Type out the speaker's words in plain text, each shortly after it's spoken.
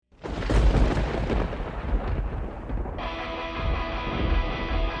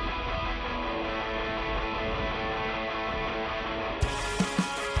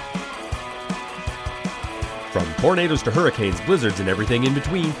tornadoes to hurricanes, blizzards, and everything in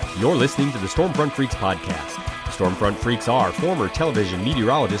between, you're listening to the Stormfront Freaks podcast. Stormfront Freaks are former television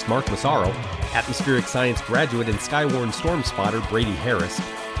meteorologist Mark Massaro, atmospheric science graduate and skywarn storm spotter Brady Harris,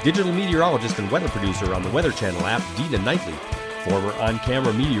 digital meteorologist and weather producer on the Weather Channel app Dina Knightley, former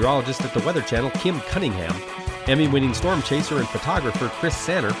on-camera meteorologist at the Weather Channel Kim Cunningham, Emmy-winning storm chaser and photographer Chris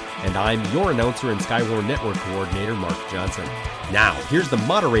Sanner, and I'm your announcer and Skywarn Network coordinator Mark Johnson. Now, here's the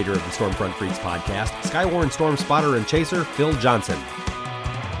moderator of the Stormfront Freaks podcast, Skywarn storm spotter and chaser Phil Johnson.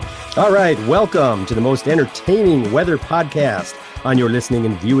 All right, welcome to the most entertaining weather podcast on your listening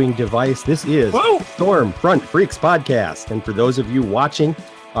and viewing device. This is Stormfront Freaks podcast, and for those of you watching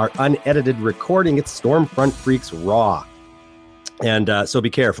our unedited recording, it's Stormfront Freaks Raw, and so be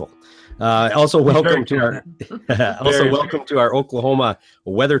careful. Also, welcome to our Oklahoma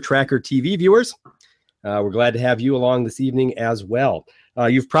Weather Tracker TV viewers. We're glad to have you along this evening as well.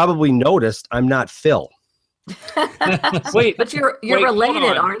 You've probably noticed I'm not Phil. Wait, but you're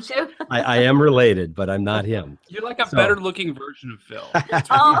related, aren't you? I am related, but I'm not him. You're like a better looking version of Phil.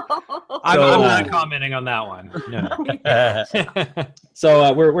 I'm not commenting on that one. No.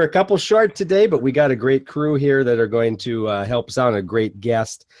 So we're a couple short today, but we got a great crew here that are going to help us out. A great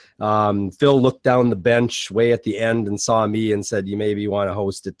guest. Phil looked down the bench way at the end and saw me and said, "You maybe want to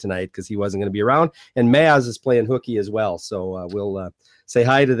host it tonight," because he wasn't going to be around. And Maz is playing hooky as well, so we'll say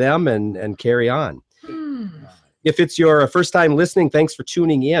hi to them and carry on. If it's your first time listening, thanks for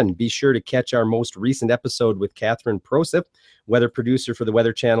tuning in. Be sure to catch our most recent episode with Catherine Prosip, weather producer for the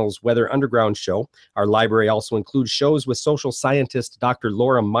Weather Channel's Weather Underground show. Our library also includes shows with social scientist Dr.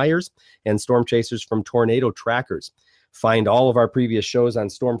 Laura Myers and storm chasers from Tornado Trackers. Find all of our previous shows on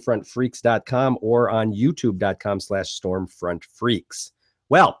stormfrontfreaks.com or on youtube.com/stormfrontfreaks.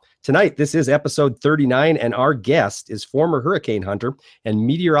 Well, tonight, this is episode 39, and our guest is former hurricane hunter and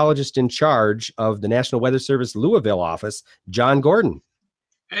meteorologist in charge of the National Weather Service Louisville office, John Gordon.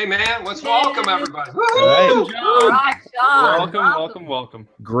 Hey, man. Welcome, everybody. All right. John. Welcome.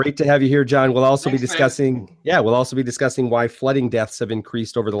 Great to have you here, John. We'll also be Thanks, discussing why flooding deaths have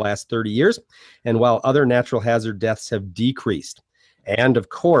increased over the last 30 years, and while other natural hazard deaths have decreased. And, of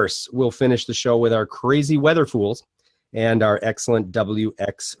course, we'll finish the show with our crazy weather fools and our excellent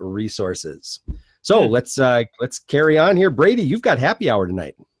WX resources. So let's carry on here. Brady, you've got happy hour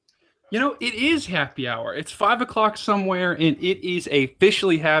tonight. You know, it is happy hour. It's 5 o'clock somewhere, and it is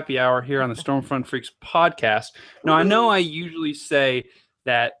officially happy hour here on the Stormfront Freaks podcast. Now, I know I usually say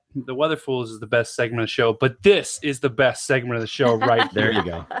that the Weather Fools is the best segment of the show, but this is the best segment of the show right There you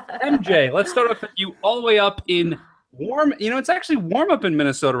go. MJ, let's start off with you all the way up in warm. You know, it's actually warm up in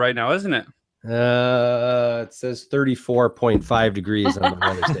Minnesota right now, isn't it? It says 34.5 degrees on the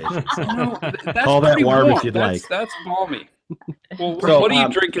weather station. So That's call that pretty warm if you'd like. That's balmy. Well, So, what are you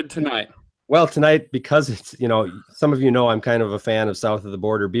drinking tonight? Well, tonight, because it's, some of you know I'm kind of a fan of south of the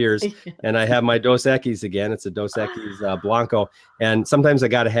border beers, and I have my Dos Equis again. It's a Dos Equis Blanco, and sometimes I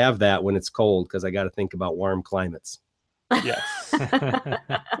got to have that when it's cold because I got to think about warm climates. Yes.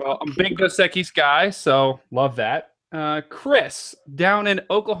 Well, I'm a big Dos Equis guy, so love that. Chris, down in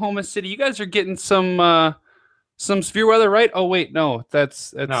Oklahoma City, you guys are getting some severe weather, right? Oh wait, no,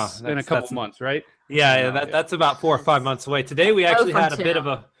 that's in a couple months, right? Yeah, that's about 4 or 5 months away. Today we actually had a bit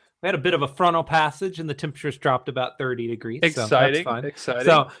of a frontal passage, and the temperatures dropped about 30 degrees. Exciting, so that's fun. exciting.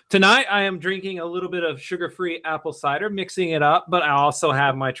 So tonight I am drinking a little bit of sugar-free apple cider, mixing it up, but I also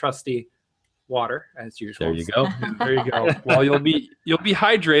have my trusty water as usual. There you go. There you go. Well, you'll be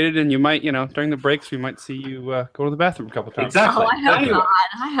hydrated, and you might, during the breaks, we might see you go to the bathroom a couple times. Exactly. Oh,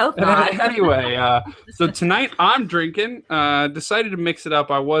 I hope not. Anyway, so tonight I'm drinking. Decided to mix it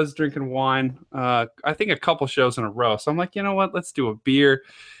up. I was drinking wine. I think a couple shows in a row. So I'm like, you know what? Let's do a beer.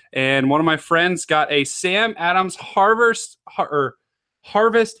 And one of my friends got a Sam Adams Harvest Heffa.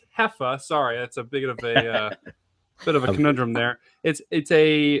 Sorry, that's a bit of a conundrum there. It's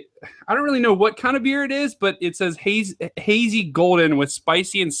I don't really know what kind of beer it is, but it says hazy golden with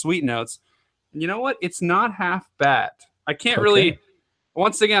spicy and sweet notes. You know what? It's not half bad. I can't really,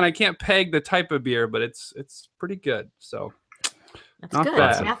 once again, I can't peg the type of beer, but it's pretty good. So That's not good.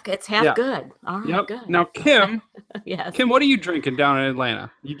 bad. It's half good. All right, Yep. good. Now, Kim, Yes. Kim, what are you drinking down in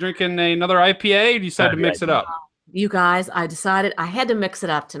Atlanta? You drinking another IPA? Or you decided to mix it up? You guys, I decided I had to mix it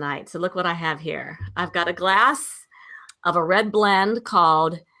up tonight. So look what I have here. I've got a glass of a red blend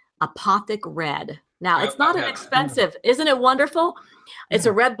called Apothic Red. Now, it's not inexpensive. Isn't it wonderful? It's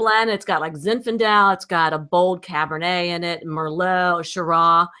a red blend. It's got like Zinfandel. It's got a bold Cabernet in it, Merlot,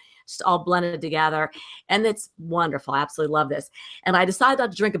 Shiraz, just all blended together. And it's wonderful. I absolutely love this. And I decided not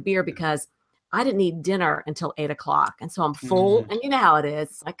to drink a beer because I didn't eat dinner until 8 o'clock. And so I'm full. And you know how it is.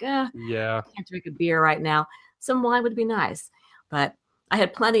 It's like, Yeah. I can't drink a beer right now. some wine would be nice. But I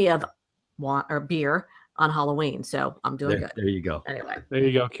had plenty of wine or beer on Halloween, so I'm doing good. There you go. Anyway, There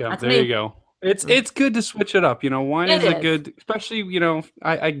you go, Kim. That's There me. you go. It's good to switch it up. Wine It is a is. good, especially,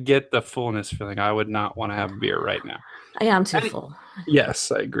 I get the fullness feeling. I would not want to have beer right now. I am too full.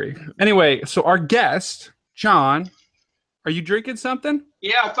 Yes, I agree. Anyway, so our guest, John, are you drinking something?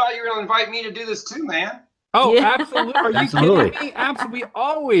 Yeah, I thought you were going to invite me to do this too, man. Oh, Yeah. absolutely. Are you Absolutely. kidding me? Absolutely. We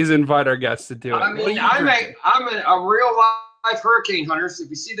always invite our guests to do it. I What are mean, you I'm drinking? a real life hurricane hunter. So if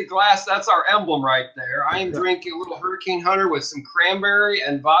you see the glass, that's our emblem right there. I am drinking a little Hurricane Hunter with some cranberry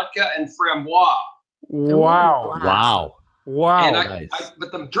and vodka and framboise. Wow. Wow. Wow. And nice.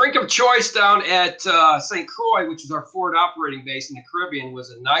 but the drink of choice down at St. Croix, which is our forward operating base in the Caribbean,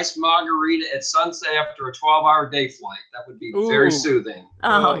 was a nice margarita at sunset after a 12-hour day flight. That would be very Ooh. soothing.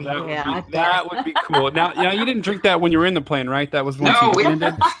 Oh, that yeah. I would be, bet. that would be cool. Now, you didn't drink that when you were in the plane, right? That was once No, you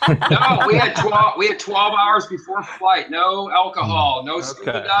landed. No, we had 12 hours before flight. No alcohol, no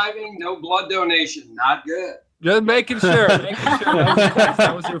scuba Okay. diving, no blood donation. Not good. Just making sure.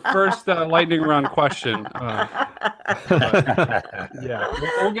 That was your first lightning round question. Yeah,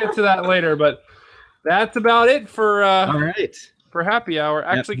 we'll get to that later. But that's about it for All right. for happy hour.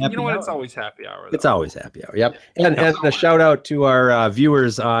 Actually, happy you know what? It's hour. always happy hour. It's though. always happy hour. Yep. And a shout out to our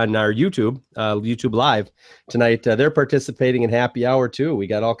viewers on our YouTube Live tonight. They're participating in happy hour too. We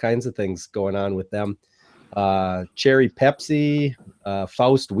got all kinds of things going on with them. Cherry Pepsi,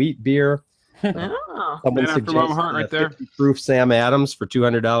 Faust wheat beer. Oh. Someone Man after my own suggested heart right a there. 50 proof Sam Adams for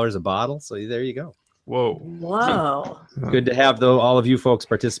 $200 a bottle. So there you go. Whoa. Whoa. Good to have all of you folks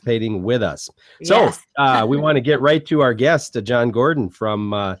participating with us. So Yes. we want to get right to our guest, John Gordon,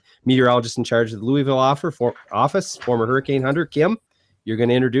 from meteorologist in charge of the Louisville office, former hurricane hunter. Kim, you're going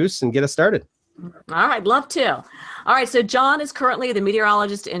to introduce and get us started. All right, love to. All right, so John is currently the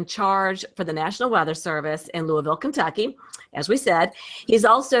meteorologist in charge for the National Weather Service in Louisville, Kentucky. As we said, he's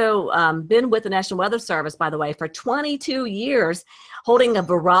also been with the National Weather Service, by the way, for 22 years, holding a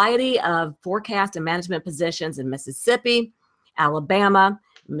variety of forecast and management positions in Mississippi, Alabama,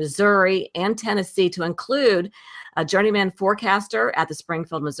 Missouri, and Tennessee, to include a journeyman forecaster at the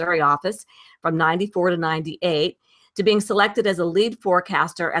Springfield, Missouri office from 94 to 98, to being selected as a lead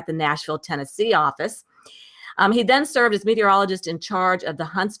forecaster at the Nashville, Tennessee office. He then served as meteorologist in charge of the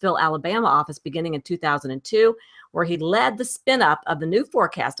Huntsville, Alabama office beginning in 2002, where he led the spin-up of the new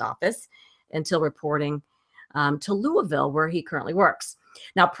forecast office until reporting to Louisville, where he currently works.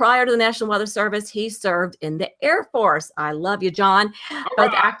 Now, prior to the National Weather Service, he served in the Air Force. I love you, John.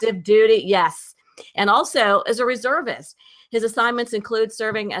 Both active duty, yes, and also as a reservist. His assignments include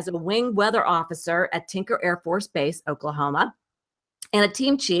serving as a wing weather officer at Tinker Air Force Base, Oklahoma, and a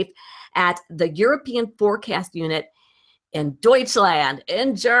team chief at the European Forecast Unit in Deutschland,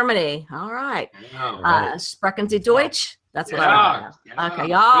 in Germany. All right. Sprechen Sie Deutsch? That's what I want to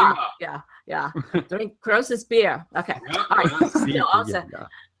know. Okay, yeah. Drink großes Bier. Okay. All right.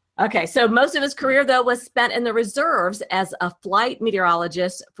 Okay, so most of his career, though, was spent in the reserves as a flight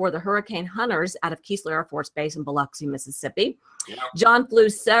meteorologist for the Hurricane Hunters out of Keesler Air Force Base in Biloxi, Mississippi. Yep. John flew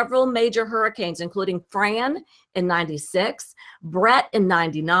several major hurricanes, including Fran in 96, Brett in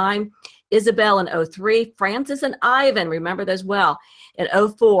 99, Isabel in 03, Francis and Ivan, remember those well, in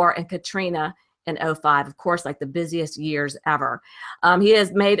 04, and Katrina in 05, of course, like the busiest years ever. He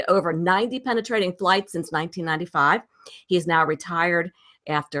has made over 90 penetrating flights since 1995. He is now retired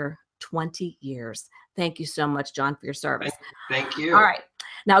after 20 years. Thank you so much, John, for your service. Thank you. All right.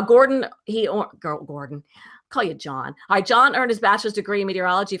 Now, Gordon, call you John. All right, John earned his bachelor's degree in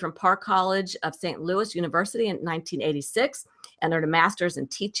meteorology from Park College of St. Louis University in 1986 and earned a master's in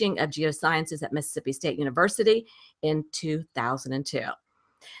teaching of geosciences at Mississippi State University in 2002.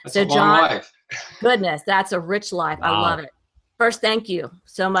 That's so, a long John, life. Goodness, that's a rich life. Wow. I love it. First, thank you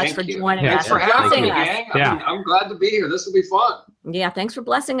so much for joining Thanks us. for having blessing me, us. gang. Yeah. I'm glad to be here. This will be fun. Yeah, thanks for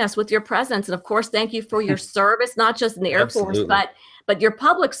blessing us with your presence. And of course, thank you for your service, not just in the Air Absolutely. Force, but your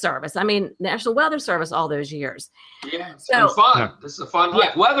public service. I mean, National Weather Service all those years. Yeah, it's So- been fun. Yeah. This is a fun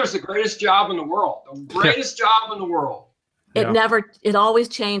life. Weather's the greatest job in the world. The greatest job in the world. It always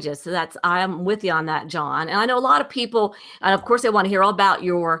changes. So I'm with you on that, John. And I know a lot of people, and of course they want to hear all about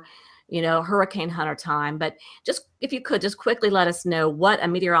your, hurricane hunter time, but just, if you could just quickly let us know what a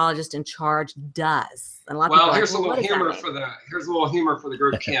meteorologist in charge does. And a lot of people are Here's like, a little humor for the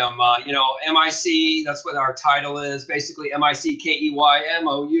group, Kim. MIC, that's what our title is. Basically,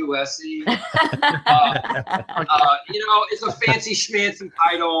 MICKEYMOUSE. It's a fancy schmancy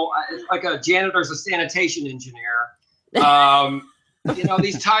title. It's like a janitor's a sanitation engineer.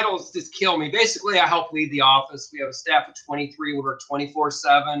 These titles just kill me. Basically, I help lead the office. We have a staff of 23. We work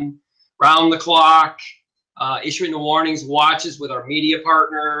 24/7, round the clock. issuing the warnings, watches with our media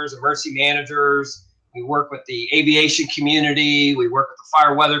partners, emergency managers. We work with the aviation community. We work with the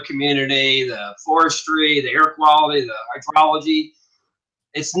fire weather community, the forestry, the air quality, the hydrology.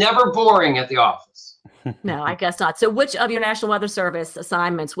 It's never boring at the office. No, I guess not. So which of your National Weather Service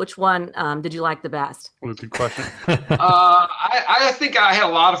assignments, which one did you like the best? What a good question. I think I had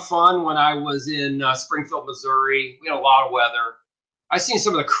a lot of fun when I was in Springfield, Missouri. We had a lot of weather. I've seen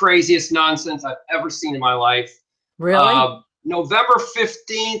some of the craziest nonsense I've ever seen in my life. Really? November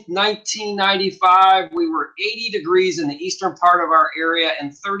 15th, 1995, we were 80 degrees in the eastern part of our area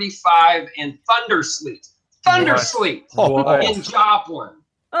and 35 in thunder sleet. Thunder sleet in Joplin.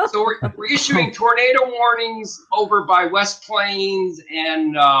 So we're issuing tornado warnings over by West Plains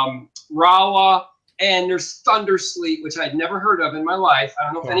and Rolla, and there's thunder sleet, which I'd never heard of in my life. I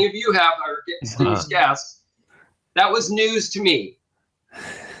don't know if any of you have or get guests. That was news to me.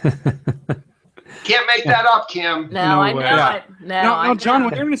 Can't make that up, Kim. No, I know it. No, John,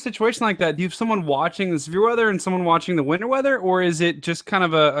 when you're in a situation like that, do you have someone watching the severe weather and someone watching the winter weather, or is it just kind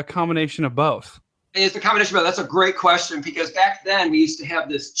of a combination of both? It's a combination of both. That's a great question, because back then we used to have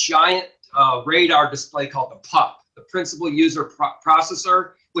this giant radar display called the PUP, the Principal User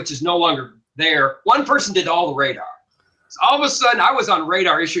Processor, which is no longer there. One person did all the radar. So all of a sudden, I was on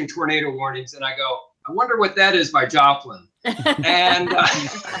radar issuing tornado warnings, and I go, I wonder what that is by Joplin. And and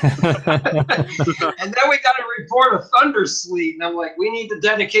then we got a report of thunder sleet, and I'm like, we need to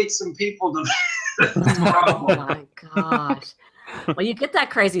dedicate some people to this problem. Oh my gosh. Well, you get that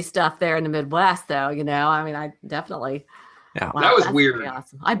crazy stuff there in the Midwest, though. I mean, I definitely. Yeah, that was that's weird. pretty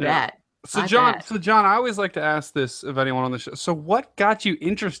awesome. I bet. So John, I always like to ask this of anyone on the show. So what got you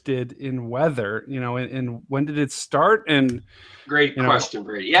interested in weather? And when did it start? And great question,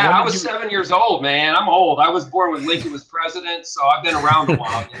 Brady. Yeah, I was 7 years old, man. I'm old. I was born when Lincoln was president, so I've been around a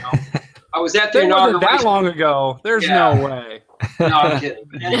while. I was at the inauguration. That long ago? There's no way. No, I'm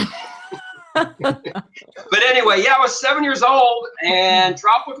kidding. But anyway, I was 7 years old, and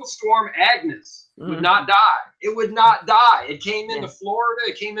Tropical Storm Agnes would not die. It would not die. It came into Florida.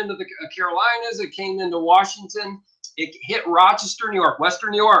 It came into the Carolinas. It came into Washington. It hit Rochester, New York,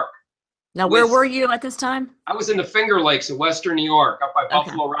 Western New York. Now, where were you at this time? I was in the Finger Lakes of Western New York, up by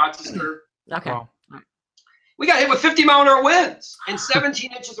Buffalo, Rochester. Okay. Wow. We got hit with 50-mile-an-hour winds and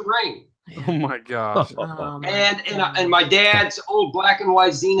 17 inches of rain. Oh my gosh. And my dad's old black and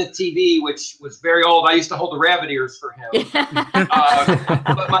white Zenith TV, which was very old. I used to hold the rabbit ears for him.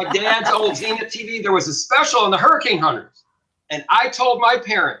 But my dad's old Zenith TV, there was a special on the Hurricane Hunters. And I told my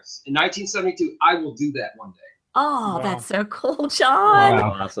parents in 1972, I will do that one day. Oh, that's so cool, John.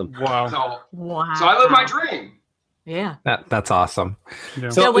 Wow. Awesome. Wow. So I lived my dream. Yeah. That's awesome.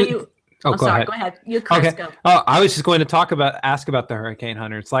 So Yeah. go ahead. You, Chris, go. Oh, I was just going to ask about the Hurricane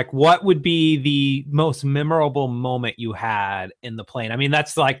Hunters. Like, what would be the most memorable moment you had in the plane? I mean,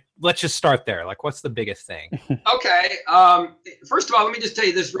 that's like, let's just start there. Like, what's the biggest thing? Okay. First of all, let me just tell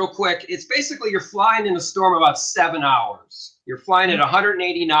you this real quick. It's basically you're flying in a storm about 7 hours. You're flying at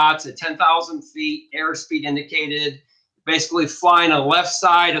 180 knots at 10,000 feet, airspeed indicated. Basically flying on the left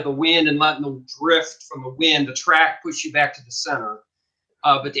side of the wind and letting the drift from the wind, the track, push you back to the center.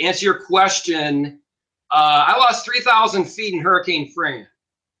 But to answer your question, I lost 3,000 feet in Hurricane Fran.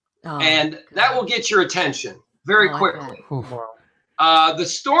 And that will get your attention very quickly. The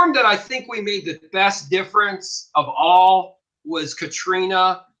storm that I think we made the best difference of all was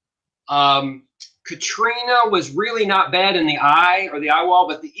Katrina. Katrina was really not bad in the eye or the eye wall,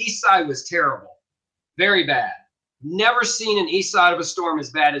 but the east side was terrible. Very bad. Never seen an east side of a storm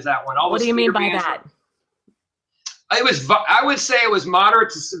as bad as that one. What do you mean by that? I would say it was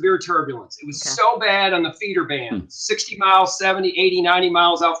moderate to severe turbulence. It was so bad on the feeder band, 60 miles, 70, 80, 90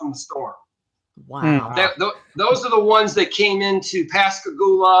 miles out from the storm. Wow. Those are the ones that came into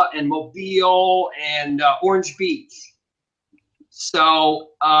Pascagoula and Mobile and Orange Beach. So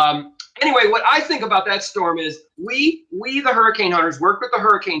anyway, what I think about that storm is we the Hurricane Hunters, work with the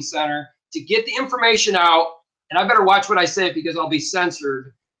Hurricane Center to get the information out. And I better watch what I say because I'll be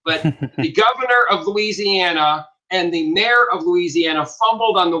censored. But the governor of Louisiana and the mayor of Louisiana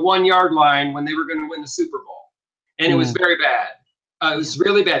fumbled on the 1 yard line when they were going to win the Super Bowl. And it was very bad. It was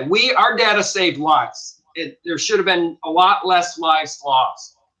really bad. Our data saved lives. There should have been a lot less lives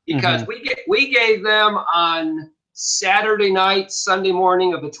lost because we gave them on Saturday night, Sunday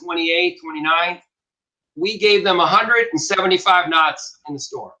morning of the 28th, 29th, we gave them 175 knots in the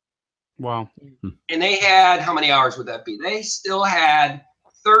storm. Wow. And they had, how many hours would that be? They still had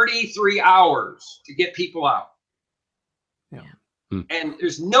 33 hours to get people out. Yeah. And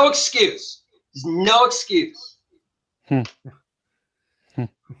there's no excuse. There's no excuse.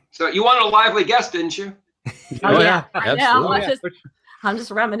 So you wanted a lively guest, didn't you? Oh, yeah, I know. absolutely. I'm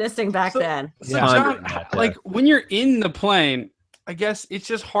just reminiscing back then. So Yeah. John, Yeah. like when you're in the plane, I guess it's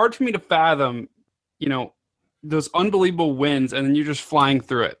just hard for me to fathom, those unbelievable winds, and then you're just flying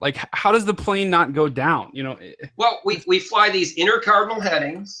through it. Like, how does the plane not go down? Well, we fly these intercardinal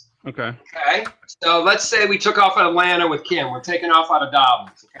headings. Okay. Okay. So let's say we took off at Atlanta with Kim. We're taking off out of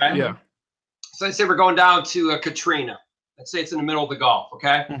Dobbins. Okay. Yeah. So let's say we're going down to Katrina. Let's say it's in the middle of the Gulf.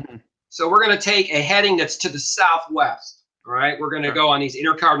 Okay. Mm-hmm. So we're going to take a heading that's to the southwest. All right. We're going to go on these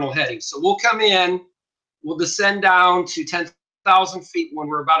intercardinal headings. So we'll come in, we'll descend down to 10,000 feet when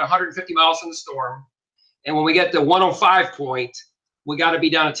we're about 150 miles from the storm. And when we get to 105 point, we got to be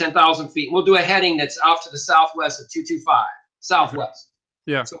down at 10,000 feet. And we'll do a heading that's off to the southwest of 225, southwest.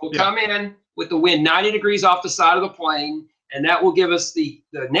 Yeah. So we'll come in with the wind 90 degrees off the side of the plane, and that will give us the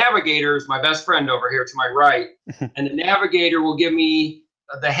navigator is my best friend over here to my right, and the navigator will give me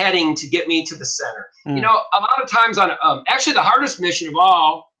the heading to get me to the center. Mm. A lot of times on actually the hardest mission of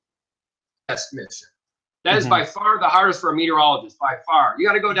all, test mission. That is by far the hardest for a meteorologist, by far. You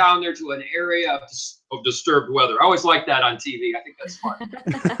got to go down there to an area of disturbed weather. I always like that on TV. I think that's fun.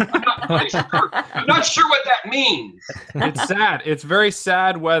 I'm not sure what that means. It's sad. It's very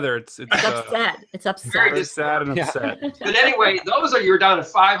sad weather. It's upset. It's upset. very sad and upset. But anyway, you're down at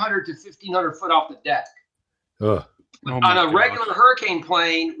 500 to 1,500 foot off the deck. Ugh. Oh my On a gosh. regular hurricane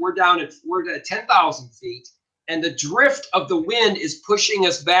plane, we're at 10,000 feet, and the drift of the wind is pushing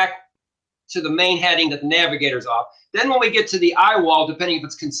us back to the main heading that the navigator's off. Then when we get to the eye wall, depending if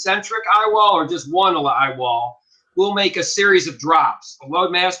it's concentric eye wall or just one eye wall, we'll make a series of drops. The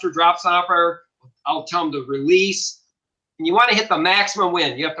loadmaster drops operator, I'll tell them to release. And you want to hit the maximum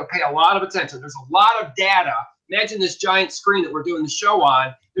wind. You have to pay a lot of attention. There's a lot of data. Imagine this giant screen that we're doing the show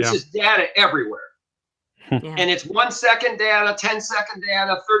on. There's just data everywhere. Yeah. And it's 1 second data, 10-second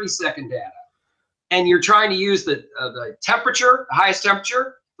data, 30-second data. And you're trying to use the temperature, the highest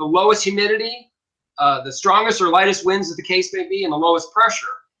temperature, the lowest humidity, the strongest or lightest winds, as the case may be, and the lowest pressure,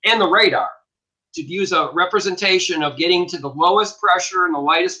 and the radar to use a representation of getting to the lowest pressure and the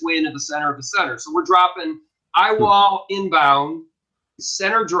lightest wind at the center of the center. So we're dropping eye wall inbound,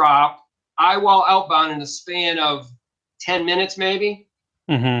 center drop, eye wall outbound in a span of 10 minutes maybe.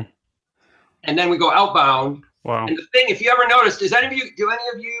 Mm-hmm. And then we go outbound. Wow. And the thing, if you ever notice, do any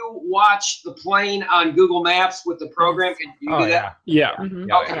of you watch the plane on Google Maps with the program? Can you do that? Yeah. Mhm.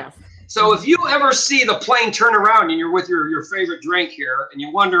 Okay. Yes. So if you ever see the plane turn around and you're with your favorite drink here and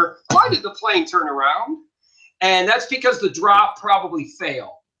you wonder, why did the plane turn around? And that's because the drop probably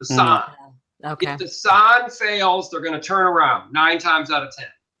failed, the SON. Okay. If the SON fails, they're going to turn around 9 times out of 10,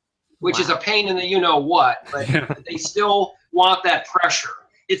 which is a pain in the you-know-what, but they still want that pressure.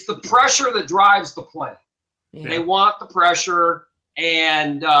 It's the pressure that drives the plane. Yeah. They want the pressure,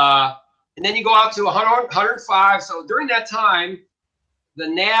 and then you go out to 100, 105. So during that time, the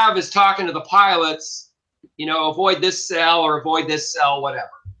nav is talking to the pilots, avoid this cell or avoid this cell, whatever.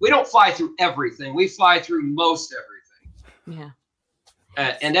 We don't fly through everything. We fly through most everything.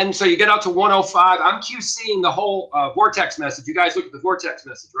 Yeah. And then so you get out to 105. I'm QCing the whole vortex message. You guys look at the vortex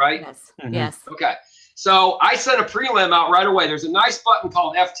message, right? Yes. Mhm. Yes. Okay. So I sent a prelim out right away. There's a nice button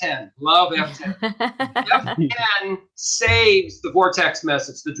called F10. Love F10. F10 saves the vortex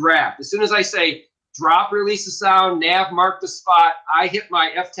message, the draft. As soon as I say drop, release the sound, nav, mark the spot, I hit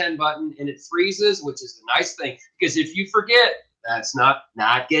my F10 button and it freezes, which is a nice thing. Because if you forget, that's not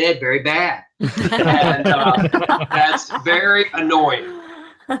good, very bad. And that's very annoying.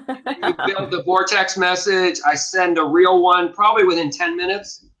 You build the vortex message. I send a real one probably within 10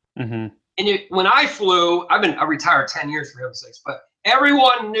 minutes. Mm-hmm. And when I flew, I retired 10 years for heaven's sakes, but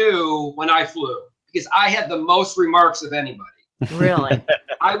everyone knew when I flew because I had the most remarks of anybody. Really?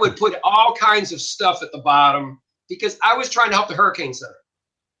 I would put all kinds of stuff at the bottom because I was trying to help the Hurricane Center.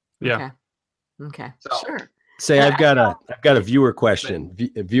 Yeah. Okay. So, Sure. Say, I've got a viewer question.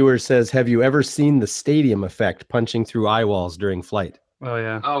 A viewer says, "Have you ever seen the stadium effect punching through eye walls during flight?" Oh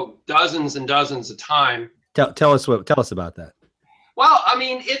yeah. Oh, dozens and dozens of time. Tell us about that. Well, I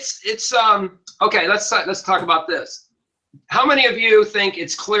mean, it's okay. Let's talk about this. How many of you think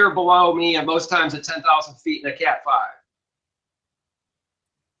it's clear below me and most times at 10,000 feet in a Cat 5?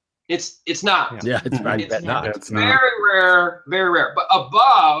 It's not. Yeah, I bet not. It's not. Very rare, very rare. But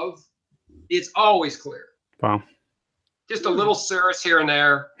above, it's always clear. Wow. Just a little cirrus here and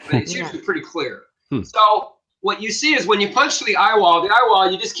there, but it's usually pretty clear. Hmm. So what you see is when you punch through the eye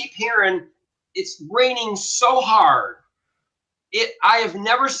wall, you just keep hearing it's raining so hard. I have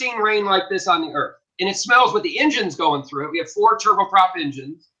never seen rain like this on the earth. And it smells with the engines going through it. We have 4 turboprop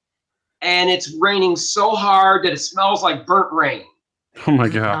engines, and it's raining so hard that it smells like burnt rain. Oh my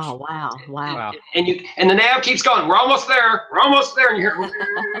gosh. Oh wow, wow. And the nav keeps going. We're almost there. We're almost there. And you hear,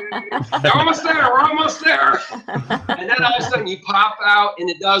 they're almost there. We're almost there. And then all of a sudden you pop out, and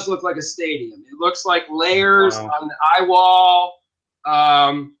it does look like a stadium. It looks like layers on the eye wall.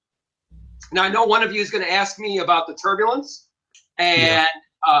 Now I know one of you is going to ask me about the turbulence, and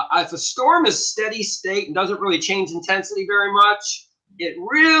if a storm is steady state and doesn't really change intensity very much, it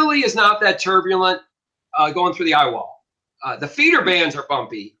really is not that turbulent going through the eye wall. The feeder bands are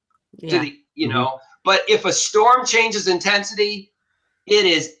bumpy, but if a storm changes intensity, it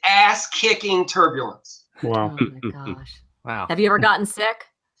is ass-kicking turbulence. Wow. Oh my gosh. Wow. Have you ever gotten sick?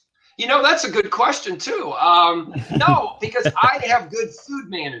 That's a good question too. No, because I have good food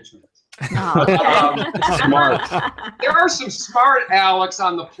management. Oh, okay. Smart. There are some smart Alex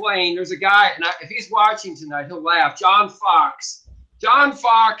on the plane. There's a guy, and if he's watching tonight, he'll laugh. John Fox. John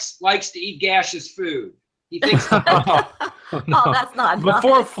Fox likes to eat gaseous food. He thinks. Oh, that's not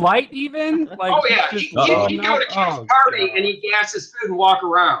Before nice. flight, even? Like, Oh yeah, he'd go to a kid's party and eat gaseous food and walk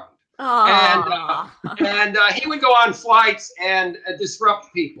around. Oh. And he would go on flights and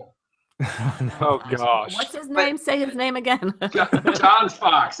disrupt people. Oh gosh. What's his name? Say his name again. John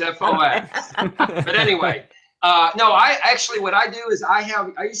Fox, Fox. But anyway, no, I actually, what I do is I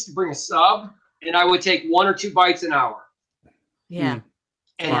used to bring a sub, and I would take 1 or 2 bites an hour. Yeah.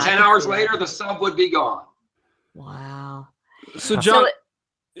 And Yeah, 10 hours later, the sub would be gone. Wow. So John,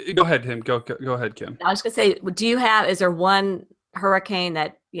 go ahead, Kim. Go ahead, Kim. I was gonna say, is there one hurricane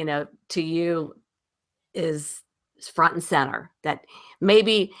that, to you is front and center, that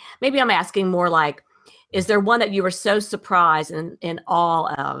maybe I'm asking more like, is there one that you were so surprised and in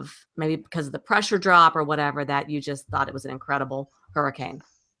awe of, maybe because of the pressure drop or whatever, that you just thought it was an incredible hurricane?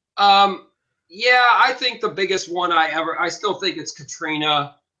 Yeah, I think the biggest one I still think it's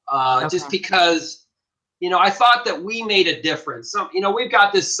Katrina, just because, I thought that we made a difference. We've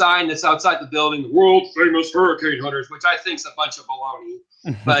got this sign that's outside the building, the world famous hurricane hunters, which I think is a bunch of baloney,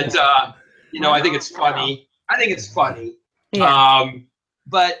 but, I think it's funny. I think it's funny. Yeah.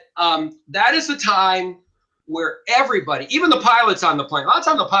 But that is the time where everybody, even the pilots on the plane, a lot of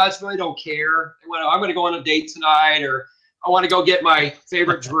times the pilots really don't care. I'm going to go on a date tonight, or I want to go get my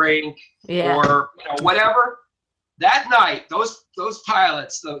favorite drink, or whatever. That night, those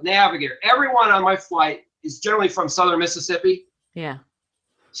pilots, the navigator, everyone on my flight is generally from Southern Mississippi. Yeah.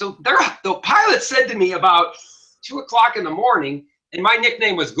 So the pilot said to me about 2:00 in the morning, and my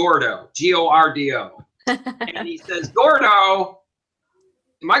nickname was Gordo, Gordo. And he says, Gordo,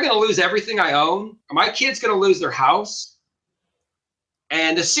 am I going to lose everything I own? Are my kids going to lose their house?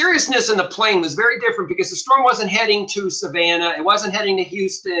 And the seriousness in the plane was very different, because the storm wasn't heading to Savannah. It wasn't heading to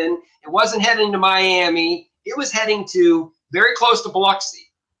Houston. It wasn't heading to Miami. It was heading to very close to Biloxi.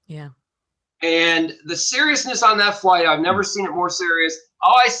 Yeah. And the seriousness on that flight, I've never seen it more serious.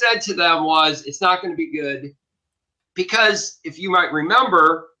 All I said to them was, it's not going to be good. Because if you might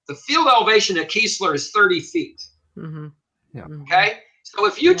remember, the field elevation at Keesler is 30 feet. Mm-hmm. Yeah. Okay. So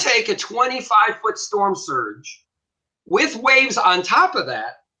if you take a 25-foot storm surge with waves on top of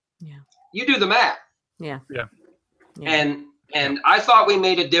that, you do the math. Yeah. And I thought we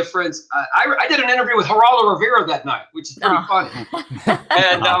made a difference. I did an interview with Geraldo Rivera that night, which is pretty funny.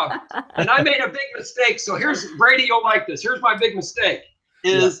 And I made a big mistake. So Brady, you'll like this. Here's my big mistake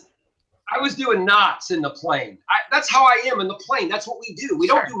is I was doing knots in the plane. That's how I am in the plane. That's what we do. We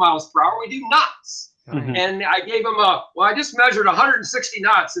don't do miles per hour. We do knots. Right. And I gave him I just measured 160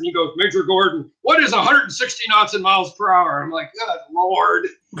 knots. And he goes, Major Gordon, what is 160 knots in miles per hour? I'm like, good Lord.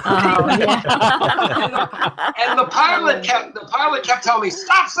 Oh, yeah. And the pilot kept telling me,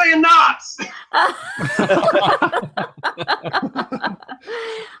 stop saying knots.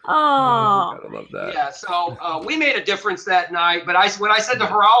 Oh. I love that. Yeah, so we made a difference that night. But what I said to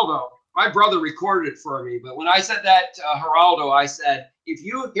Geraldo, my brother recorded it for me, but when I said that to Geraldo, I said, if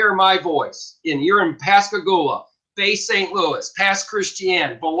you hear my voice and you're in Pascagoula, Bay St. Louis, past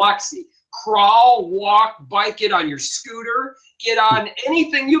Christiane, Biloxi, crawl, walk, bike it on your scooter, get on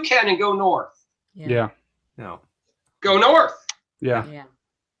anything you can and go north. Yeah. No. Go north. Yeah. Yeah.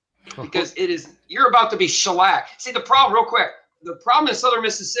 Because you're about to be shellacked. See, the problem in Southern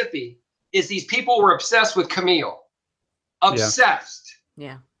Mississippi is these people were obsessed with Camille. Obsessed.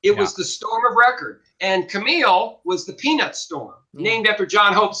 Yeah. It was the storm of record. And Camille was the peanut storm, named after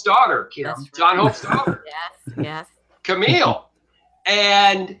John Hope's daughter, Kim. That's right. John Hope's daughter. Yes. Camille.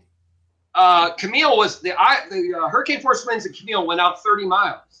 And Camille was the hurricane force winds of Camille went out 30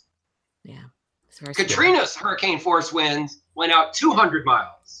 miles. Yeah. It's very Katrina's hurricane force winds went out 200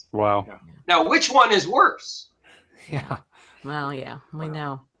 miles. Wow. Now, which one is worse? Yeah. Well, yeah, we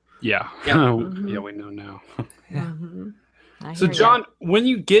know. Yeah. Yeah. Yeah, we know now. Mhm. So John, when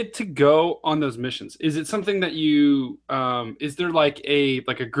you get to go on those missions, is it something that you is there like a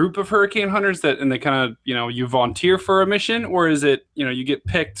group of hurricane hunters that and they kind of you volunteer for a mission, or is it you get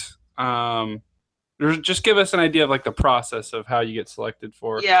picked? Just give us an idea of like the process of how you get selected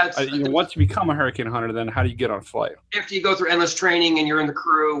for. Yeah, once you become a hurricane hunter, then how do you get on flight? After you go through endless training and you're in the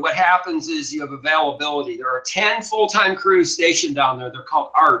crew, what happens is you have availability. There are 10 full-time crews stationed down there. They're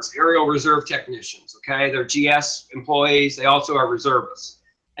called ARTs, Aerial Reserve Technicians. Okay, they're GS employees. They also are reservists.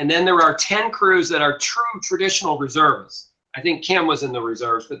 And then there are 10 crews that are true traditional reservists. I think Kim was in the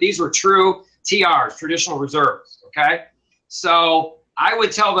reserves, but these were true TRs, traditional reservists. Okay, so I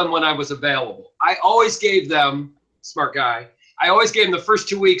would tell them when I was available. I always gave them, smart guy, I always gave them the first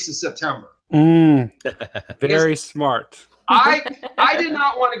 2 weeks of September. Very smart. I did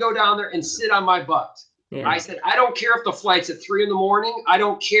not want to go down there and sit on my butt. Yeah. I said, I don't care if the flight's at 3 a.m. I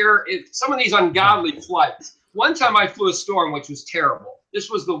don't care if some of these ungodly flights. One time I flew a storm, which was terrible. This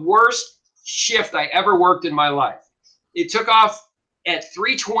was the worst shift I ever worked in my life. It took off at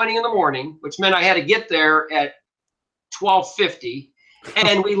 3:20 in the morning, which meant I had to get there at 12:50.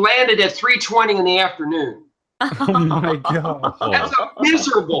 And we landed at 3:20 in the afternoon. Oh my God. That's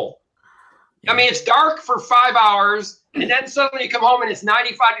miserable. I mean, it's dark for 5 hours, and then suddenly you come home and it's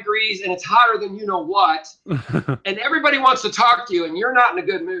 95 degrees and it's hotter than you know what. And everybody wants to talk to you and you're not in a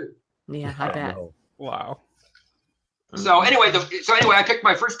good mood. Yeah, I bet. Wow. So anyway, I picked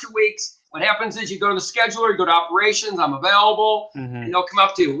my first 2 weeks. What happens is you go to the scheduler, you go to operations, I'm available, and they'll come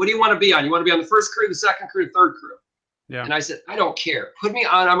up to you. What do you want to be on? You want to be on the first crew, the second crew, the third crew? Yeah. And I said, I don't care. Put me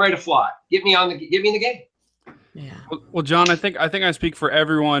on. I'm ready to fly. Get me in the game. Yeah. Well, John, I think I speak for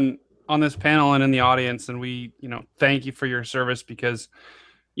everyone on this panel and in the audience, and we, thank you for your service because,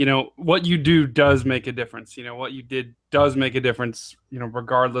 what you do does make a difference. What you did does make a difference.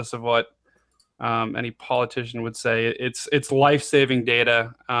 Regardless of what any politician would say, it's life-saving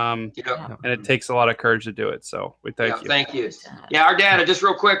data, and it takes a lot of courage to do it. So we thank you. Thank you. Yeah, our data, just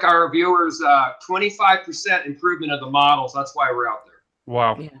real quick, our viewers, 25% improvement of the models. That's why we're out there.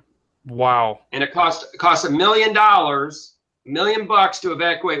 Wow. Yeah. Wow. And it costs $1 million, $1 million to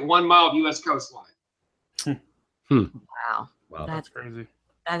evacuate 1 mile of U.S. coastline. Wow. That's crazy.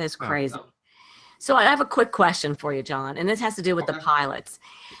 That is crazy. So I have a quick question for you, John, and this has to do with the pilots.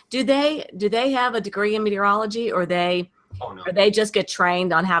 Do they have a degree in meteorology, or they just get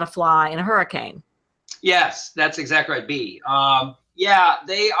trained on how to fly in a hurricane? Yes, that's exactly right, B. Yeah,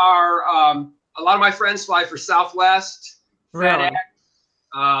 they are. A lot of my friends fly for Southwest, FedEx,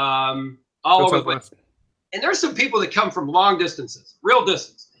 all over the place. And there's some people that come from long distances, real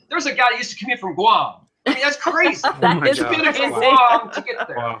distance. There's a guy that used to commute from Guam. I mean, that's crazy. That is crazy. From Guam to get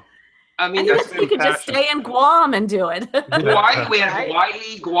there. Wow. I mean, you could just stay in Guam and do it. Hawaii, we had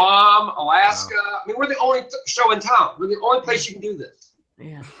Hawaii, Guam, Alaska. I mean, we're the only show in town. We're the only place you can do this.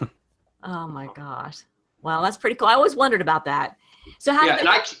 Yeah. Oh my gosh. Well, that's pretty cool. I always wondered about that. So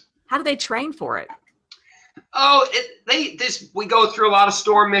how do they train for it? Oh, we go through a lot of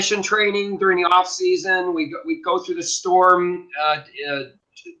storm mission training during the off season. We go through the storm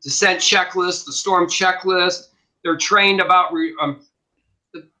descent checklist, the storm checklist. They're trained about.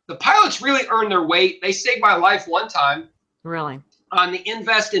 The pilots really earn their weight. They saved my life one time. Really? On the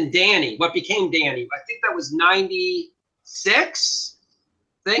Invest in Danny, what became Danny. I think that was 96,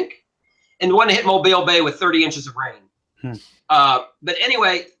 I think. And the one that hit Mobile Bay with 30 inches of rain. But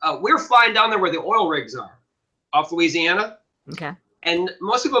anyway, we're flying down there where the oil rigs are, off Louisiana. Okay. And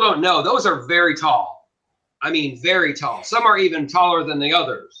most people don't know, those are very tall. I mean, very tall. Some are even taller than the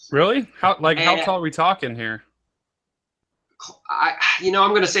others. Really? How tall are we talking here?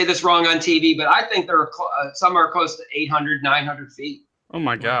 I'm going to say this wrong on TV, but I think some are close to 800, 900 feet. Oh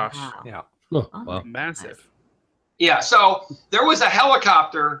my gosh. Wow. Yeah. Wow. Massive. Yeah. So there was a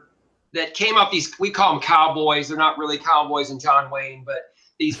helicopter that came up we call them cowboys. They're not really cowboys in John Wayne, but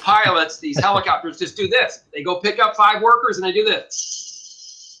these pilots, these helicopters just do this. They go pick up 5 workers and they do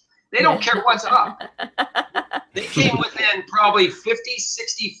this. They don't care what's up. They came within probably 50,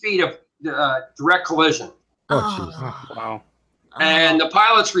 60 feet of direct collision. Oh, wow. And the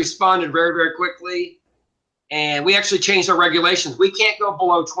pilots responded very, very quickly. And we actually changed our regulations. We can't go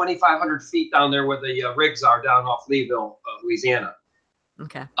below 2,500 feet down there where the rigs are down off Leeville, Louisiana.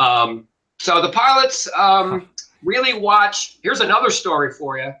 Okay. So the pilots really watch. Here's another story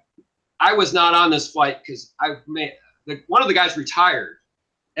for you. I was not on this flight because one of the guys retired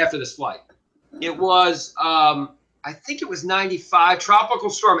after this flight. It was, I think it was 95, Tropical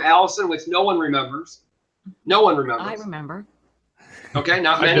Storm Allison, which no one remembers. No one remembers. I remember. Okay,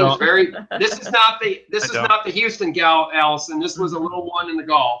 not many. This is not the Houston gal, Allison. This was a little one in the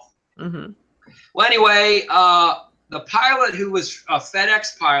Gulf. Mm-hmm. Well, anyway, the pilot who was a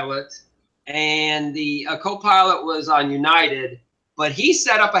FedEx pilot and the co-pilot was on United, but he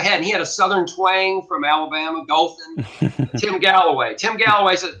set up ahead and he had a Southern twang from Alabama, Dothan, Tim Galloway. Tim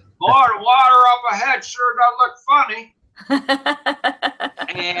Galloway said, "Boy, the water up ahead sure does look funny."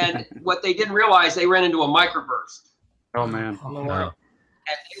 And what they didn't realize, they ran into a microburst. Oh, man. And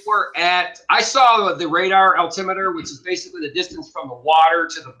they were I saw the radar altimeter, which is basically the distance from the water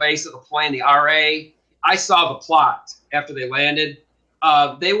to the base of the plane, the RA. I saw the plot after they landed.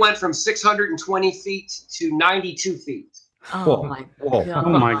 They went from 620 feet to 92 feet. Oh my god! Oh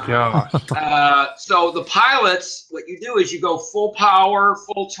my gosh! So the pilots, what you do is you go full power,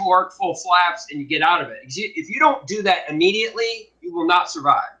 full torque, full flaps, and you get out of it. If you don't do that immediately, you will not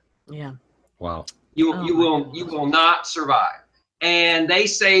survive. Yeah. Wow. You will not survive. And they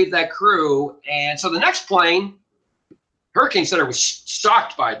saved that crew. And so the next plane, Hurricane Center was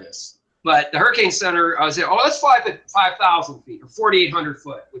shocked by this. But the Hurricane Center said, "Oh, let's fly at 5,000 feet or 4,800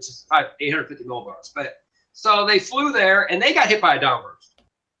 foot, which is 850 millibars." But so they flew there, and they got hit by a downburst.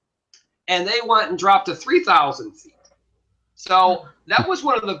 And they went and dropped to 3,000 feet. So that was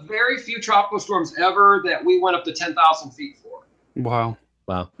one of the very few tropical storms ever that we went up to 10,000 feet for. Wow.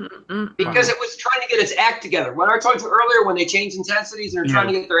 Because it was trying to get its act together. When I told you earlier, when they change intensities and they're trying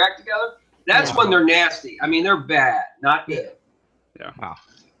to get their act together, that's when they're nasty. I mean, they're bad, not good. Yeah.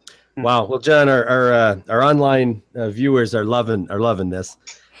 Wow. Well, John, our online viewers are loving this,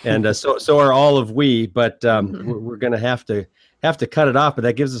 and so are all of we. But we're going to have to cut it off. But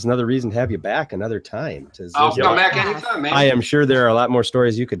that gives us another reason to have you back another time. I'll come back anytime, man. I am sure there are a lot more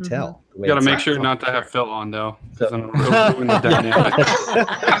stories you could tell. You got to make sure not to have Phil on though. I'm ruining the dynamic.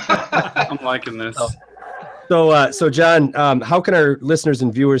 I'm liking this. So John, how can our listeners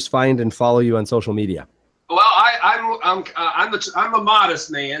and viewers find and follow you on social media? Well, I'm a modest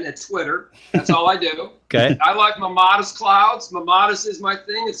man at Twitter. That's all I do. Okay. I like my modest clouds. My modest is my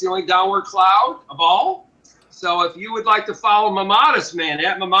thing. It's the only downward cloud of all. So if you would like to follow my modest man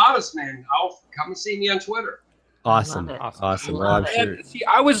at my modest man, I'll come and see me on Twitter. Awesome. Well, I'm sure. And see,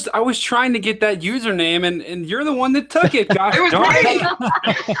 I was trying to get that useramme, and you're the one that took it, guys. It was great.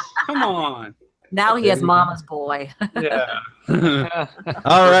 Come on. Now he has mama's boy. Yeah.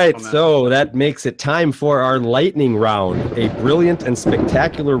 All right, so that makes it time for our lightning round, a brilliant and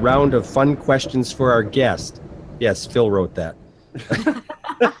spectacular round of fun questions for our guest. Yes, Phil wrote that.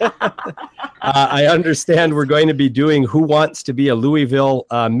 I understand we're going to be doing Who Wants to Be a Louisville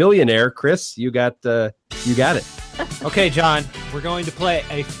Millionaire. Chris, you got it. Okay, John, we're going to play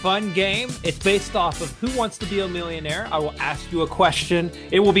a fun game. It's based off of Who Wants to Be a Millionaire. I will ask you a question.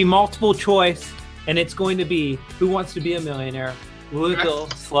 It will be multiple choice, and it's going to be Who Wants to Be a Millionaire, Louisville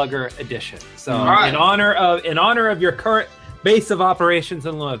Slugger edition. So, in honor of your current base of operations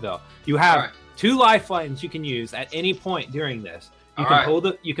in Louisville, you have two lifelines you can use at any point during this.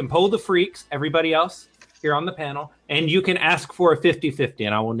 You can poll the freaks, everybody else here on the panel, and you can ask for a 50-50,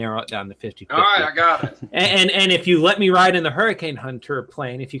 and I will narrow it down to 50-50. All right, I got it. And if you let me ride in the Hurricane Hunter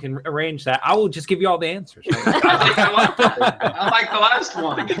plane, if you can arrange that, I will just give you all the answers. I like the last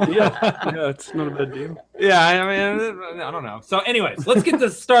one. Yeah, it's not a bad deal. Yeah, I mean, I don't know. So anyways, let's get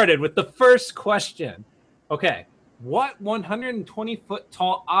this started with the first question. Okay, what 120-foot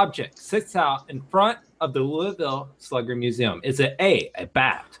tall object sits out in front of the Louisville Slugger Museum? Is it A, a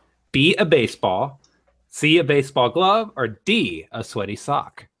bat, B, a baseball, C, a baseball glove, or D, a sweaty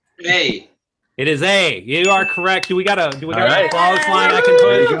sock? A. It is A. You are correct. Do we got an applause line I can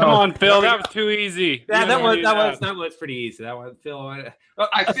put? Come on, Phil. That was too easy. Yeah, that was pretty easy. That one, Phil.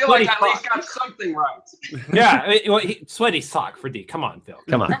 I feel like I at least got something right. Yeah, sweaty sock for D. Come on, Phil.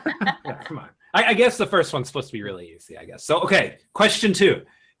 Come on. Yeah, come on. I guess the first one's supposed to be really easy, I guess. So, okay, question 2.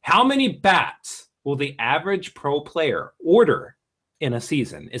 How many bats will the average pro player order in a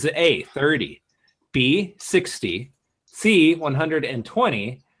season? Is it A, 30, B, 60, C,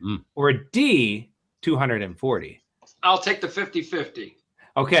 120, or D, 240? I'll take the 50-50.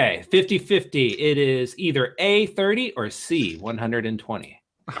 Okay, 50-50. It is either A, 30, or C, 120.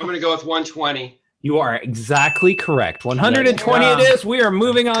 I'm going to go with 120. You are exactly correct. 120 it is. We are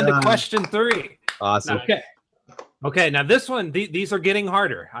moving on to question 3. Awesome. Okay, now this one, these are getting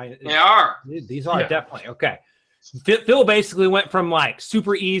harder. They are. These are definitely. Okay. Phil basically went from like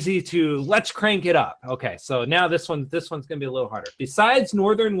super easy to let's crank it up. Okay, so now this one's going to be a little harder. Besides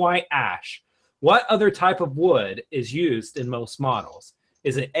northern white ash, what other type of wood is used in most models?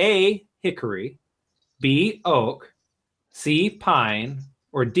 Is it A, hickory, B, oak, C, pine,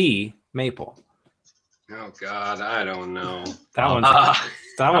 or D, maple? Oh God, I don't know. That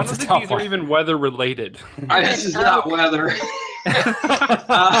one's a tough These one. are even weather related. This is not weather.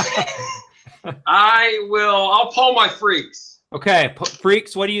 I'll poll my freaks. Okay,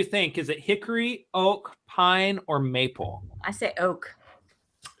 freaks, what do you think? Is it hickory, oak, pine, or maple? I say oak.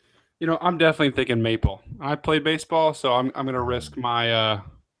 I'm definitely thinking maple. I play baseball, so I'm going to risk my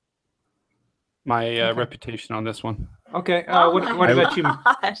reputation on this one. Okay. What about you?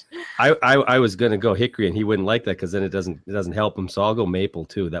 I was gonna go hickory, and he wouldn't like that because then it doesn't help him. So I'll go maple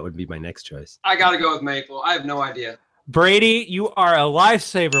too. That would be my next choice. I gotta go with maple. I have no idea. Brady, you are a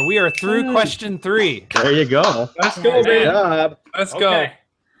lifesaver. We are through question 3. There you go. Let's go, baby. Job. Let's go. Okay,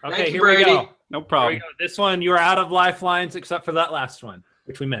 Thank you, here we Brady. go. No Here problem. we go. This one, you are out of lifelines except for that last one,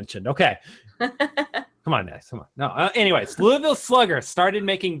 which we mentioned. Okay. Come on, guys. Come on. No. Anyways, Louisville Slugger started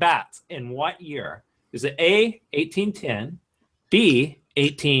making bats in what year? Is it A, 1810, B,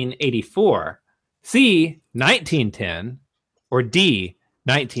 1884, C, 1910, or D,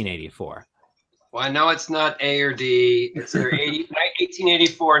 1984? Well, I know it's not A or D. It's either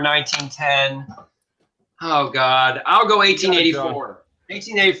 1884, 1910. Oh, God. I'll go 1884.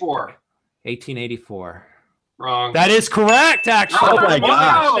 1884. 1884. Wrong. That is correct, actually. Oh my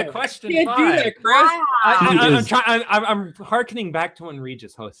gosh. To question Can't do 5. that, Chris. I'm hearkening back to when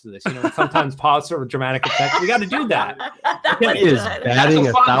Regis hosted this. Sometimes pause for dramatic effect. We got to do that. He is batting That's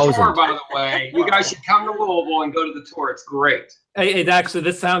a fun 1,000. tour, by the way. You guys should come to Louisville and go to the tour. It's great.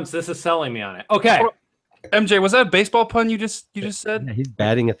 This is selling me on it. Okay. MJ, was that a baseball pun you just said? Yeah, he's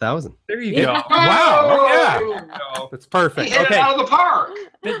batting 1,000. There you go. Wow. Yeah. Oh, That's he perfect. hit it Okay. out of the park.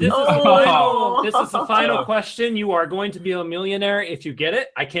 This is the final question. You are going to be a millionaire if you get it.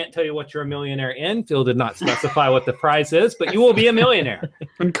 I can't tell you what you're a millionaire in. Phil did not specify what the prize is, but you will be a millionaire.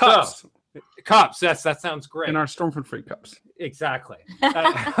 And cups. Cups. That sounds great. In our Stormfront Free cups. Exactly.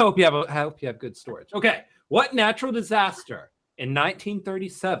 I hope you have good storage. Okay. What natural disaster in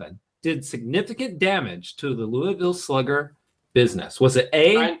 1937 did significant damage to the Louisville Slugger business? Was it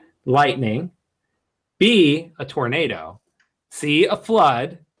A, lightning, B, a tornado, C, a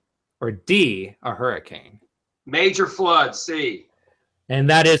flood, or D, a hurricane? Major flood, C. And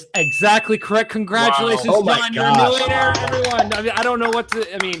that is exactly correct. Congratulations, Wow. Oh my John. You're a gosh. millionaire, everyone. I mean, I don't know what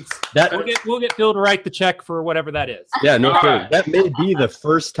to. I mean, That we'll get Phil to write the check for whatever that is. yeah, no All kidding. right. That may be the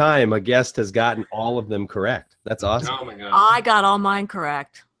first time a guest has gotten all of them correct. That's awesome. Oh, my God. I got all mine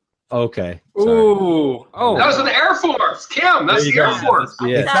correct. Okay. Sorry. Ooh. Oh. That was with the Air Force. Kim, that's There the you Air go. Force.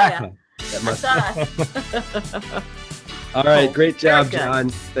 Yeah, Exactly. that must That's us. All right, great job, Very good. John.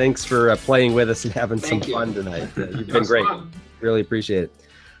 Thanks for playing with us and having Thank some you. fun tonight. You've That been was great. fun. Really appreciate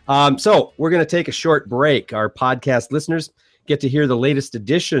it. So we're going to take a short break. Our podcast listeners get to hear the latest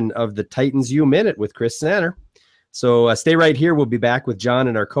edition of the Titans U Minute with Chris Sanner. So stay right here. We'll be back with John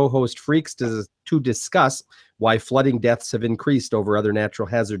and our co-host Freaks to discuss why flooding deaths have increased over other natural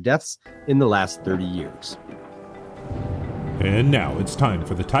hazard deaths in the last 30 years. And now it's time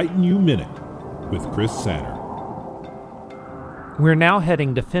for the Titan U Minute with Chris Sanner. We're now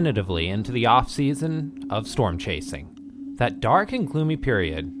heading definitively into the off-season of storm chasing. That dark and gloomy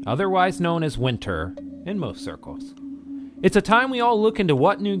period, otherwise known as winter in most circles. It's a time we all look into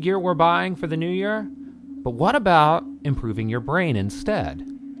what new gear we're buying for the new year, but what about improving your brain instead?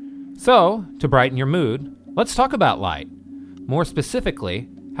 So, to brighten your mood, let's talk about light. More specifically,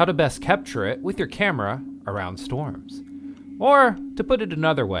 how to best capture it with your camera around storms. Or, to put it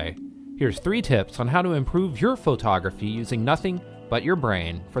another way, here's 3 tips on how to improve your photography using nothing but your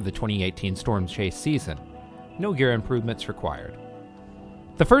brain for the 2018 storm chase season. No gear improvements required.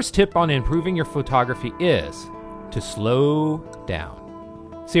 The first tip on improving your photography is to slow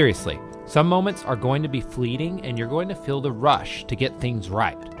down. Seriously, some moments are going to be fleeting and you're going to feel the rush to get things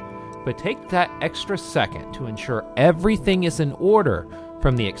right. But take that extra second to ensure everything is in order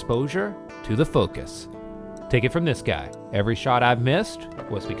from the exposure to the focus. Take it from this guy. Every shot I've missed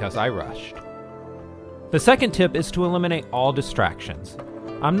was because I rushed. The second tip is to eliminate all distractions.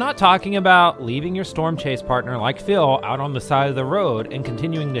 I'm not talking about leaving your storm chase partner like Phil out on the side of the road and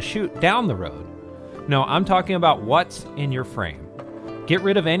continuing to shoot down the road. No, I'm talking about what's in your frame. Get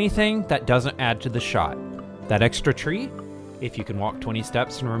rid of anything that doesn't add to the shot. That extra tree, if you can walk 20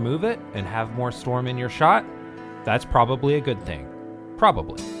 steps and remove it and have more storm in your shot, that's probably a good thing.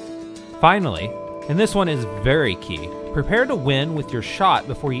 Probably. Finally, and this one is very key, prepare to win with your shot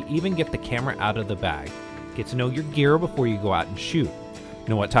before you even get the camera out of the bag. Get to know your gear before you go out and shoot.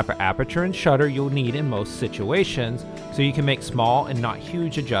 Know what type of aperture and shutter you'll need in most situations so you can make small and not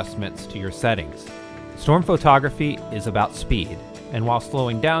huge adjustments to your settings. Storm photography is about speed, and while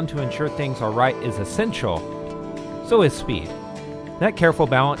slowing down to ensure things are right is essential, so is speed. That careful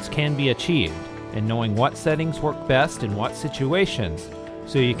balance can be achieved, and knowing what settings work best in what situations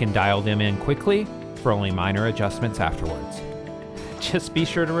so you can dial them in quickly for only minor adjustments afterwards. Just be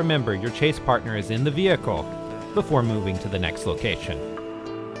sure to remember your chase partner is in the vehicle before moving to the next location.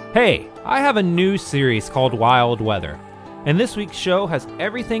 Hey, I have a new series called Wild Weather, and this week's show has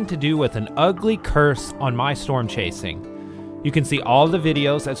everything to do with an ugly curse on my storm chasing. You can see all the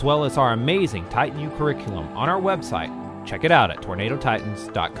videos as well as our amazing Titan U curriculum on our website. Check it out at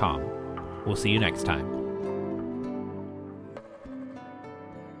tornadotitans.com. We'll see you next time.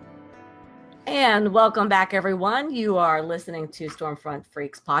 And welcome back, everyone. You are listening to Stormfront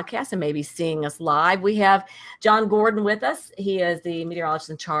Freaks podcast and maybe seeing us live. We have John Gordon with us. He is the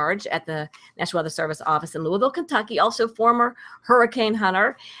meteorologist in charge at the National Weather Service office in Louisville, Kentucky, also former hurricane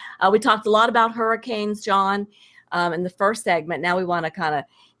hunter. We talked a lot about hurricanes, John, in the first segment. Now we want to kind of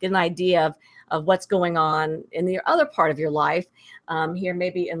get an idea of what's going on in the other part of your life here,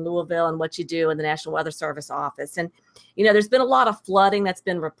 maybe in Louisville, and what you do in the National Weather Service office. And, you know, there's been a lot of flooding that's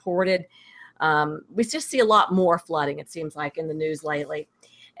been reported. We just see a lot more flooding, it seems like, in the news lately.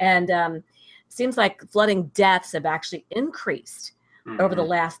 And it seems like flooding deaths have actually increased over the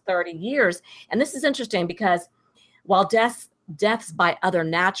last 30 years. And this is interesting because while deaths by other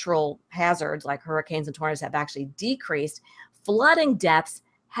natural hazards like hurricanes and tornadoes have actually decreased, flooding deaths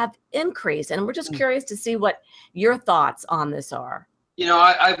have increased. And we're just curious to see what your thoughts on this are. You know,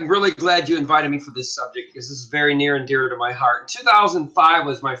 I'm really glad you invited me for this subject because this is very near and dear to my heart. 2005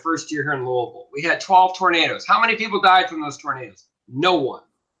 was my first year here in Louisville. We had 12 tornadoes. How many people died from those tornadoes? No one.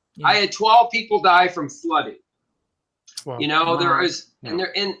 Yeah. I had 12 people die from flooding. Wow. You know, there is, and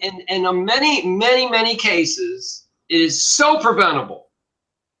there in many cases, it is so preventable.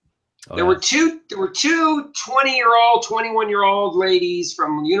 Oh, there were two 20-year-old, 21-year-old ladies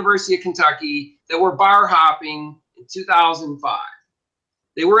from the University of Kentucky that were bar hopping in 2005.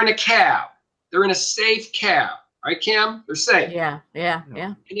 They were in a cab. They're in a safe cab. Right, Kim? They're safe. Yeah.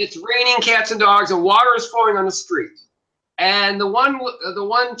 And it's raining cats and dogs, and water is flowing on the street. And the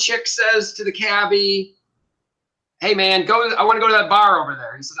one chick says to the cabbie, "Hey, man, I want to go to that bar over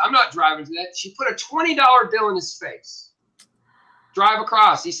there." He says, "I'm not driving to that." She put a $20 bill in his face. "Drive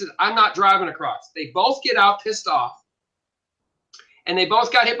across." He said, "I'm not driving across." They both get out pissed off, and they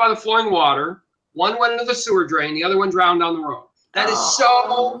both got hit by the flowing water. One went into the sewer drain. The other one drowned down the road. That is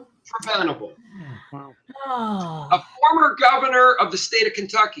so preventable. Wow. Oh. A former governor of the state of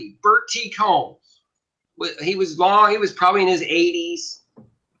Kentucky, Bert T. Combs, he was probably in his 80s,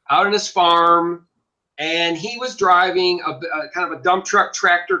 out on his farm, and he was driving a kind of a dump truck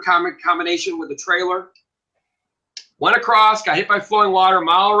tractor combination with a trailer. Went across, got hit by flowing water, a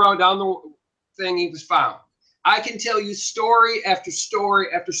mile around down the thing, he was found. I can tell you story after story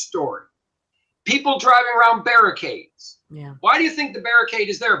after story. People driving around barricades. Yeah. Why do you think the barricade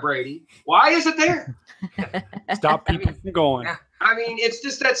is there, Brady? Why is it there? Stop people from going. I mean, it's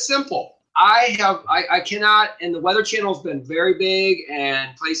just that simple. I cannot, and the Weather Channel's been very big,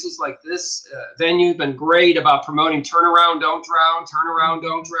 and places like this venue have been great about promoting turn around, don't drown, turn around,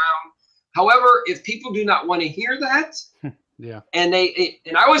 don't drown. However, if people do not want to hear that, and I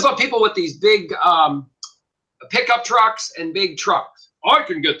always love people with these big pickup trucks and big trucks. I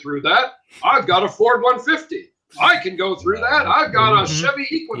can get through that. I've got a Ford 150. I can go through that. I've got a Chevy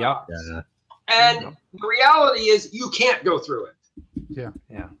Equinox. Yep. And the reality is you can't go through it. Yeah.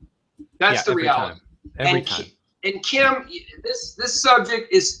 That's the reality. Every time. And Kim, this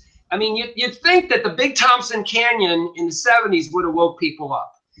subject is, I mean, you'd think that the Big Thompson Canyon in the 70s would have woke people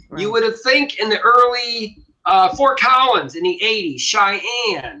up. Right. You would have think in the early Fort Collins in the 80s,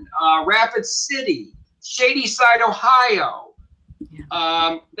 Cheyenne, Rapid City, Shadyside, Ohio,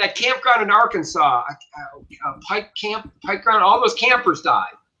 that campground in Arkansas, Pike Ground, all those campers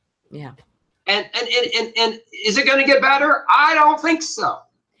died. Yeah. And is it going to get better? I don't think so.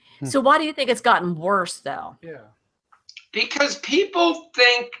 So why do you think it's gotten worse, though? Yeah. Because people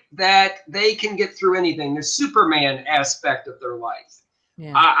think that they can get through anything. The Superman aspect of their life.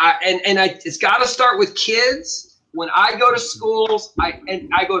 Yeah. It's got to start with kids. When I go to schools,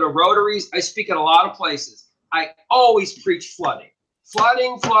 I go to Rotaries. I speak at a lot of places. I always preach flooding.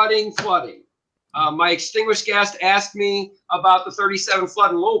 My extinguished guest asked me about the 37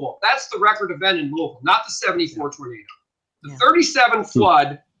 flood in Louisville. That's the record event in Louisville, not the 74 tornado. The 37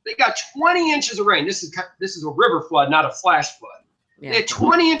 flood, they got 20 inches of rain. This is a river flood, not a flash flood. Yeah. They had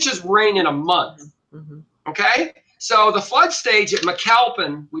 20 inches rain in a month. Mm-hmm. Okay? So the flood stage at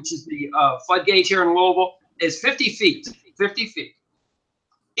McAlpin, which is the flood gauge here in Louisville, is 50 feet. 50 feet.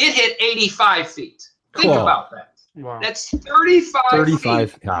 It hit 85 feet. Think about that. Wow. That's 35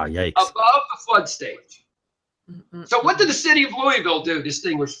 feet yikes. above the flood stage. Mm-hmm. So what did the city of Louisville do,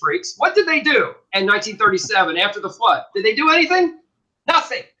 distinguished freaks? What did they do in 1937 after the flood? Did they do anything?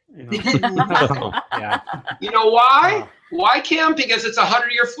 Nothing. Yeah. You know why? Why, Kim? Because it's a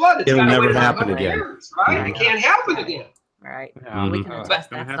 100-year flood. It's It'll gotta never wait happen 100 again. years, right? It can't happen again. Right. Yeah. We can attest It's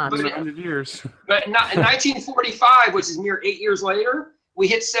gonna that's not happen in true. 100 years. But in 1945, which is mere 8 years later, we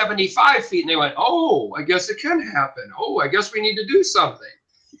hit 75 feet, and they went, "Oh, I guess it can happen. Oh, I guess we need to do something."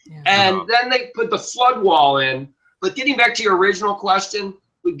 Yeah. And then they put the flood wall in. But getting back to your original question,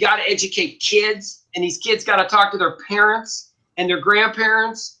 we've got to educate kids, and these kids got to talk to their parents and their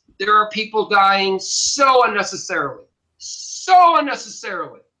grandparents. There are people dying so unnecessarily.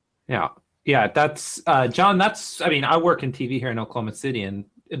 Yeah, that's John. I mean, I work in TV here in Oklahoma City, and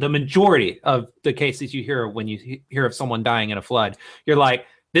the majority of the cases you hear when you hear of someone dying in a flood, you're like,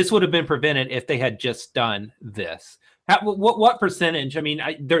 this would have been prevented if they had just done this. What percentage? I mean,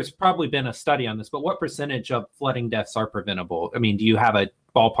 there's probably been a study on this, but what percentage of flooding deaths are preventable? I mean, do you have a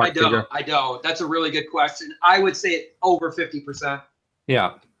ballpark figure? I don't. That's a really good question. I would say over 50%.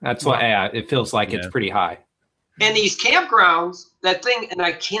 Yeah, that's what it feels like. It's pretty high. And these campgrounds, that thing, and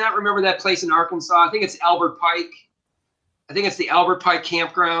I cannot remember that place in Arkansas. I think it's Albert Pike. I think it's the Albert Pike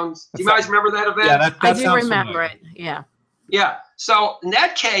campgrounds. Do you guys remember that event? Yeah, that I do sounds remember familiar. it. Yeah. Yeah. So in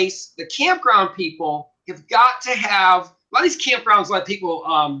that case, the campground people have got to have, a lot of these campgrounds let people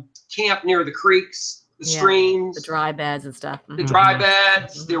camp near the creeks, the streams, the dry beds and stuff. the dry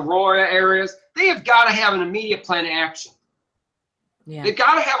beds, the Aurora areas. They have got to have an immediate plan of action. Yeah. They've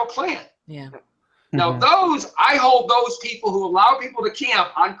got to have a plan. Yeah. Now, I hold those people who allow people to camp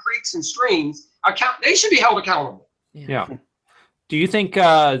on creeks and streams, they should be held accountable. Yeah. Do you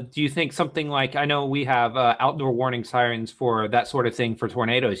think something like, I know we have outdoor warning sirens for that sort of thing for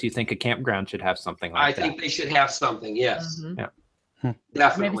tornadoes. You think a campground should have something like that? I think they should have something, yes. Mhm. Yeah.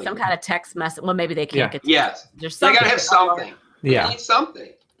 Definitely. Maybe some kind of text message. Well, maybe they can't get. Yes. There's They something. got to have something. Yeah. They need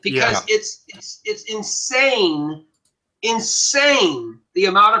something. Because it's insane the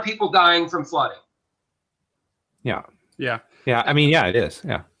amount of people dying from flooding. Yeah. Yeah. Yeah. I mean, yeah, it is.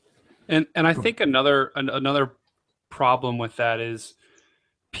 Yeah. And I think another problem with that is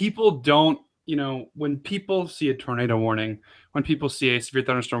people don't, when people see a tornado warning, when people see a severe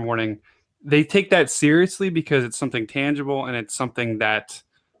thunderstorm warning, they take that seriously because it's something tangible and it's something that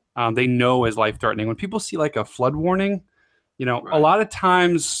they know is life-threatening. When people see like a flood warning, a lot of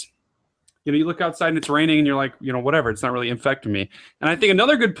times, you look outside and it's raining and you're like, whatever, it's not really infecting me. And I think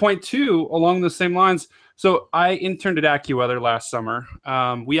another good point too, along the same lines. So I interned at AccuWeather last summer.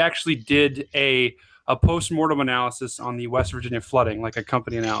 We actually did a post-mortem analysis on the West Virginia flooding, like a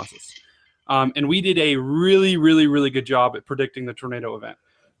company analysis. And we did a really, really, really good job at predicting the tornado event.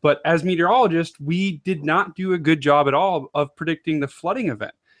 But as meteorologists, we did not do a good job at all of predicting the flooding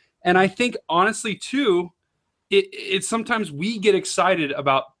event. And I think honestly too, it's sometimes we get excited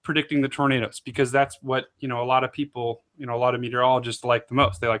about predicting the tornadoes because that's what, a lot of people, a lot of meteorologists like the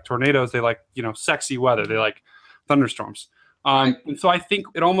most. They like tornadoes. They like, sexy weather. They like thunderstorms. And so I think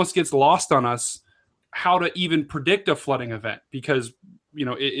it almost gets lost on us how to even predict a flooding event because,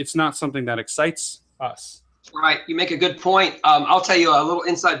 it's not something that excites us. Right. You make a good point. I'll tell you a little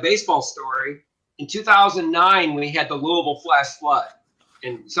inside baseball story. In 2009, we had the Louisville flash flood.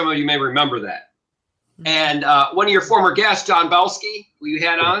 And some of you may remember that. And one of your former guests, John Belsky, who you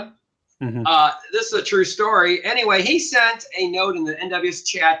had on, this is a true story. Anyway, he sent a note in the NWS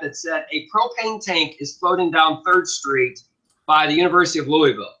chat that said a propane tank is floating down 3rd Street by the University of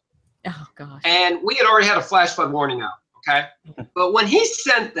Louisville. Oh, gosh. And we had already had a flash flood warning out, okay? But when he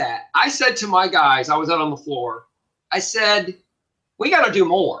sent that, I said to my guys, I was out on the floor, I said, we got to do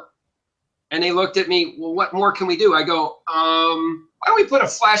more. And they looked at me, well, what more can we do? I go, why don't we put a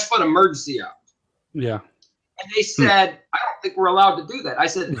flash flood emergency out? Yeah. And they said, I don't think we're allowed to do that. I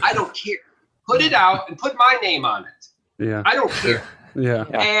said, I don't care. Put it out and put my name on it. Yeah. I don't care. Yeah.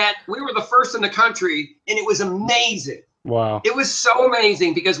 And we were the first in the country, and it was amazing. Wow. It was so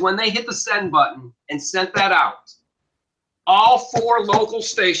amazing because when they hit the send button and sent that out, all 4 local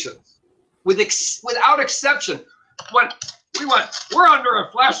stations, without exception, we're under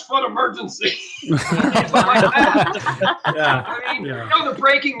a flash flood emergency. Like that. Yeah. I mean, the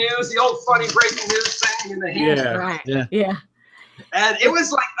breaking news, the old funny breaking news thing in the hand. Yeah. Right. Yeah. And it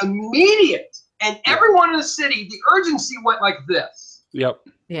was like immediate. And everyone in the city, the urgency went like this. Yep.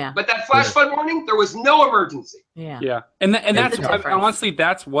 Yeah. But that flash flood warning, there was no emergency. Yeah. Yeah. And that's the difference. honestly,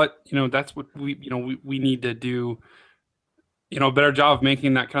 that's what we need to do, a better job of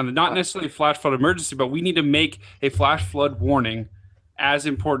making that kind of, not necessarily flash flood emergency, but we need to make a flash flood warning as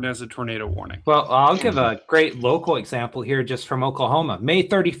important as a tornado warning. Well, I'll give a great local example here just from Oklahoma. May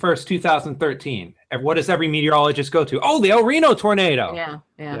 31st, 2013. And what does every meteorologist go to? Oh, the El Reno tornado.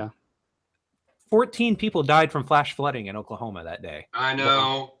 Yeah. 14 people died from flash flooding in Oklahoma that day. I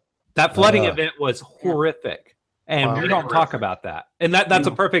know. That flooding event was horrific. And we don't talk about that. And that's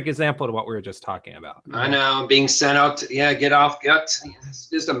a perfect example of what we were just talking about. I know, being sent out to, get off guts. It's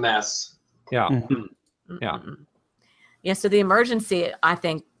just a mess. Yeah. Yeah, so the emergency, I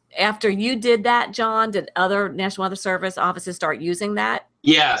think, after you did that, John, did other National Weather Service offices start using that?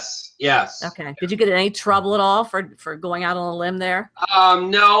 Yes. Okay. Did you get in any trouble at all for going out on a limb there?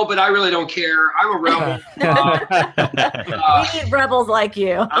 No, but I really don't care. I'm a rebel. We need rebels like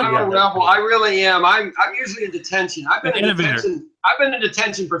you. I'm a rebel. I really am. I'm usually in detention. I've been in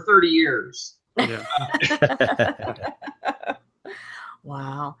detention for 30 years. Yeah.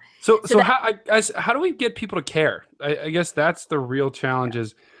 Wow. So how do we get people to care? I guess that's the real challenge.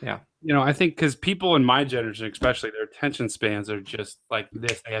 Is I think because people in my generation, especially, their attention spans are just like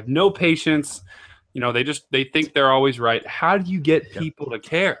this. They have no patience. They think they're always right. How do you get people to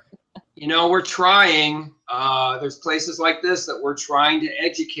care? We're trying. There's places like this that we're trying to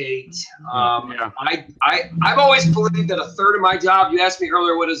educate. I've always believed that a third of my job. You asked me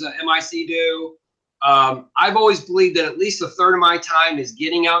earlier, what does an MIC do? I've always believed that at least a third of my time is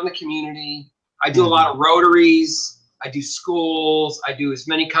getting out in the community. I do a lot of rotaries. I do schools. I do as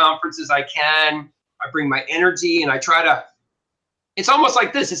many conferences as I can. I bring my energy and I try to, it's almost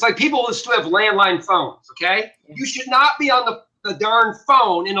like this. It's like people who still have landline phones, okay? You should not be on the darn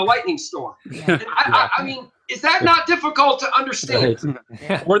phone in a lightning storm. And I mean, is that not difficult to understand?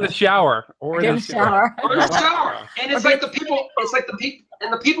 Or the shower. Or the shower. And it's like the people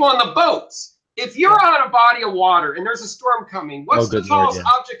on the boats. If you're on a body of water and there's a storm coming, what's the tallest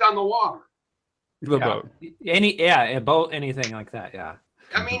object on the water? The boat. A boat, anything like that. Yeah.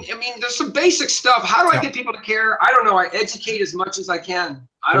 I mean, there's some basic stuff. How do I get people to care? I don't know. I educate as much as I can.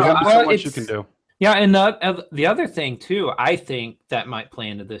 There's so much you can do. Yeah, and the other thing too, I think that might play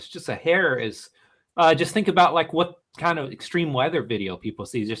into this just a hair is just think about like what kind of extreme weather video people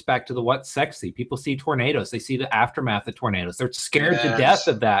see. Just back to the what's sexy. People see tornadoes. They see the aftermath of tornadoes. They're scared to death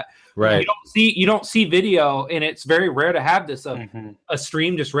of that. Right. You don't see video, and it's very rare to have this a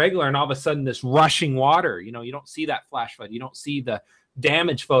stream just regular, and all of a sudden this rushing water. You don't see that flash flood. You don't see the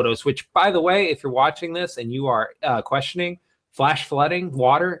damage photos. Which, by the way, if you're watching this and you are questioning flash flooding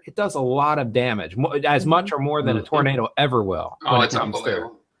water, it does a lot of damage, as much or more than a tornado ever will. Oh, it's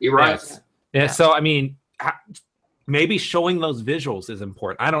unbelievable. You're right. Yeah. So I mean, maybe showing those visuals is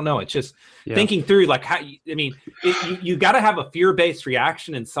important. I don't know. It's just thinking through like how. You got to have a fear-based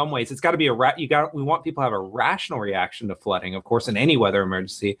reaction in some ways. It's got to be we want people to have a rational reaction to flooding, of course, in any weather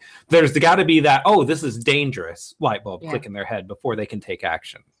emergency. There's got to be that this is dangerous light bulb click in their head before they can take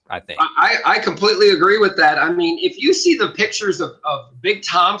action. I think. I completely agree with that. I mean, if you see the pictures of Big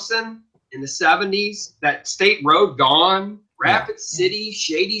Thompson in the 70s, that state road gone, Rapid City,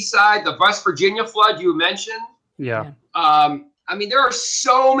 Shady Side, the West Virginia flood you mentioned. Yeah. I mean, there are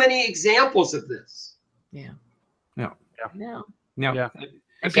so many examples of this. Yeah. And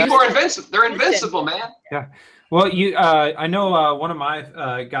people are invincible. They're invincible, man. Yeah. Well, I know one of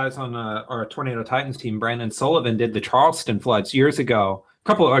my guys on our Tornado Titans team, Brandon Sullivan, did the Charleston floods years ago.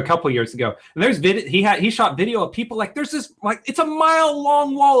 A couple years ago, and there's he shot video of people like there's this like it's a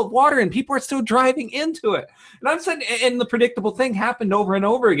mile-long wall of water and people are still driving into it. And I'm saying, and the predictable thing happened over and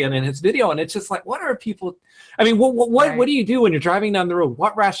over again in his video, and it's just like, what are people? I mean, what do you do when you're driving down the road?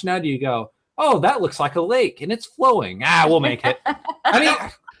 What rationale do you go? Oh, that looks like a lake and it's flowing. We'll make it. I mean,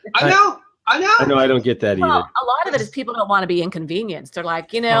 I know. I know. I don't get that either. Well, a lot of it is people don't want to be inconvenienced. They're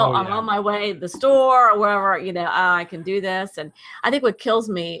like, I'm on my way to the store or wherever, I can do this. And I think what kills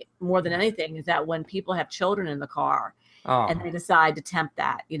me more than anything is that when people have children in the car and they decide to tempt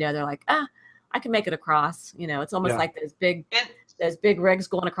that, they're like, I can make it across. It's almost like those big rigs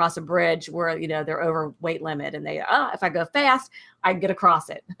going across a bridge where, they're over weight limit and they, if I go fast, I can get across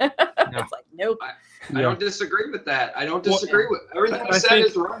it. It's like, nope. I don't disagree with that. I don't disagree with everything you said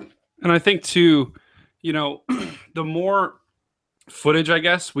is right. And I think too, the more footage, I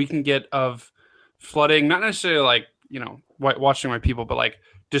guess, we can get of flooding, not necessarily like, whitewashing my people, but like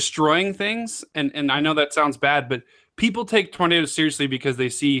destroying things. And I know that sounds bad, but people take tornadoes seriously because they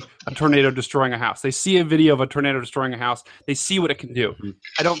see a tornado destroying a house. They see a video of a tornado destroying a house. They see what it can do.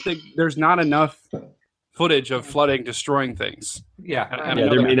 I don't think there's not enough footage of flooding destroying things. Yeah.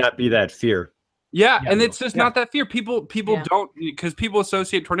 There may not be that fear. Yeah, and it's just not that fear. People don't, because people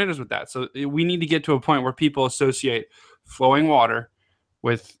associate tornadoes with that. So we need to get to a point where people associate flowing water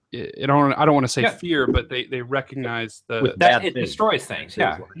with. I don't want to say fear, but they recognize that it destroys things.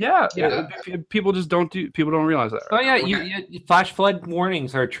 Yeah. People just don't realize that. Oh yeah, flash flood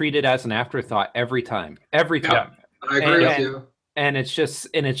warnings are treated as an afterthought every time. I agree with you. And it's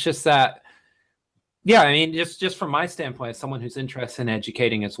just that. Yeah, I mean, just from my standpoint, as someone who's interested in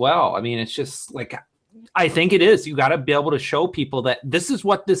educating as well, I mean, it's just like, I think it is. You got to be able to show people that this is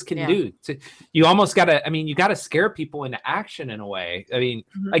what this can do. You almost got to, I mean, you got to scare people into action in a way. I mean,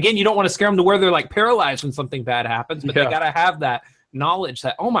 again, you don't want to scare them to where they're like paralyzed when something bad happens, but they got to have that knowledge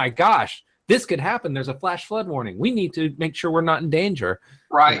that, oh my gosh, this could happen. There's a flash flood warning. We need to make sure we're not in danger.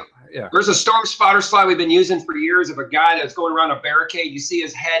 Right. Yeah. There's a storm spotter slide we've been using for years of a guy that's going around a barricade. You see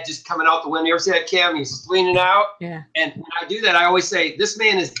his head just coming out the window. You ever see that, Kim? He's just leaning out. Yeah. And when I do that, I always say, this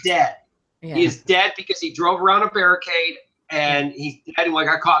man is dead. Yeah. He is dead because he drove around a barricade and he's dead and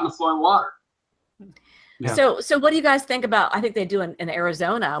got caught in the flowing water. Yeah. So what do you guys think about, I think they do in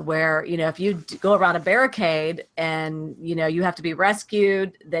Arizona, where, if you go around a barricade and, you have to be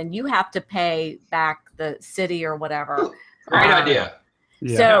rescued, then you have to pay back the city or whatever. Great idea.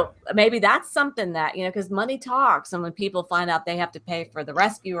 Yeah. So maybe that's something that, because money talks, and when people find out they have to pay for the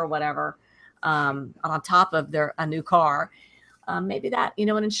rescue or whatever, on top of a new car, maybe that,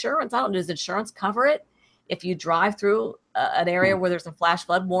 an insurance, I don't know, does insurance cover it? If you drive through an area where there's a flash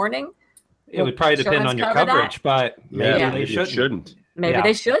flood warning? It would probably depend on your coverage, but maybe they shouldn't. Maybe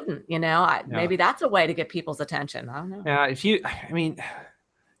they shouldn't, maybe that's a way to get people's attention. I don't know.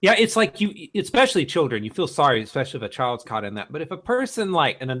 Yeah, it's like especially children, you feel sorry, especially if a child's caught in that. But if a person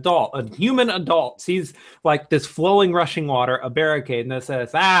like an adult, a human adult, sees like this flowing, rushing water, a barricade, and they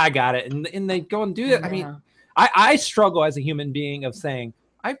says, I got it. And they go and do it. Yeah. I mean, I struggle as a human being of saying,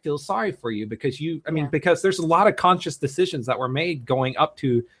 I feel sorry for you because because there's a lot of conscious decisions that were made going up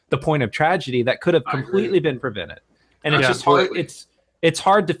to the point of tragedy that could have completely been prevented. And it's just hard. It's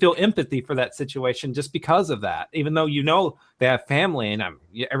hard to feel empathy for that situation just because of that, even though they have family and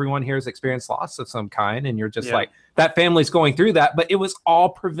everyone here has experienced loss of some kind. And you're just like, that family's going through that, but it was all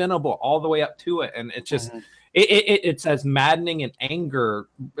preventable all the way up to it. And it's just, it's as maddening and anger.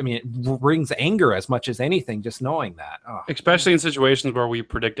 I mean, it brings anger as much as anything, just knowing that. Oh. Especially in situations where we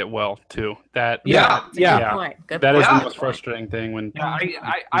predict it well too. That Good point. That is the most frustrating thing when. Yeah,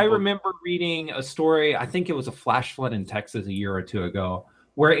 I remember reading a story. I think it was a flash flood in Texas a year or two ago,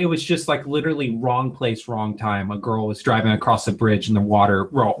 where it was just like literally wrong place, wrong time. A girl was driving across a bridge and the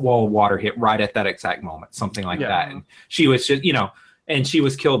wall of water hit right at that exact moment, something like that, and she was just and she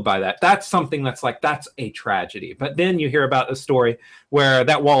was killed by that. That's something that's a tragedy. But then you hear about a story where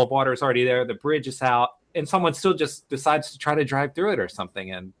that wall of water is already there, the bridge is out, and someone still just decides to try to drive through it or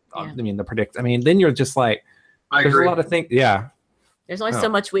something. And then you're just like, there's a lot of things. Yeah. There's only so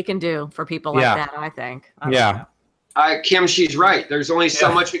much we can do for people like that, I think. Kim, she's right. There's only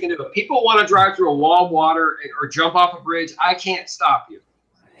so much we can do. If people want to drive through a wall of water or jump off a bridge, I can't stop you.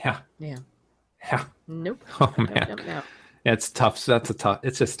 Yeah. Nope. Oh, man. No. Yeah, it's tough.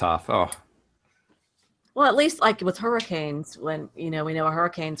 It's just tough. Oh. Well, at least like with hurricanes, when, we know a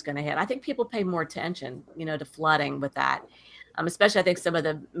hurricane's going to hit, I think people pay more attention, to flooding with that. Especially I think some of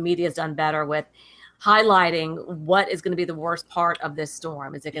the media's done better with highlighting what is going to be the worst part of this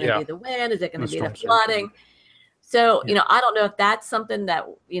storm. Is it going to be the wind? Is it going to be the flooding? So, I don't know if that's something that,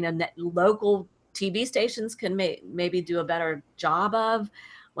 local TV stations can maybe do a better job of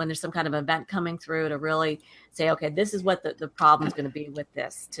when there's some kind of event coming through, to really say, okay, this is what the problem is going to be with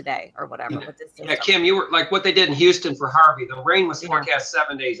this today or whatever. With this system. Kim, you were like what they did in Houston for Harvey. The rain was forecast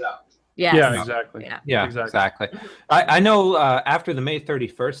 7 days out. Yes. Yeah, exactly. Yeah, exactly. I know after the May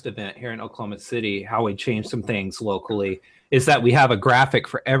 31st event here in Oklahoma City, how we changed some things locally is that we have a graphic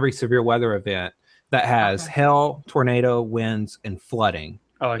for every severe weather event that has hail, tornado, winds, and flooding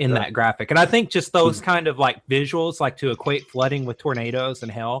in that graphic. And I think just those kind of like visuals, like to equate flooding with tornadoes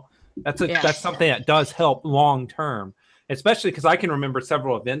and hail, that's something that does help long term, especially because I can remember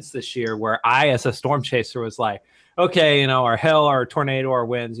several events this year where I, as a storm chaser, was like, okay, our hail, our tornado, our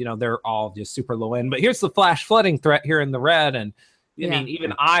winds, they're all just super low end. But here's the flash flooding threat here in the red. And I mean,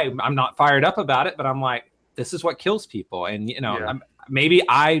 even I'm not fired up about it, but I'm like, this is what kills people. And, maybe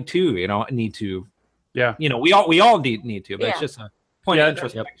I too, need to. Yeah. We all need to, but it's just a point of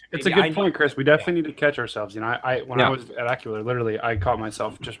interest. It's a good point, Chris. We definitely need to catch ourselves. When I was at AccuAlert, literally, I caught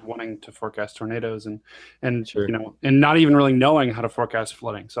myself just wanting to forecast tornadoes and and not even really knowing how to forecast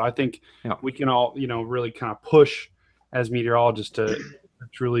flooding. So I think we can all, really kind of push as meteorologists to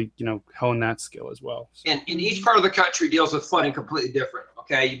truly, hone that skill as well. So. And each part of the country deals with flooding completely different.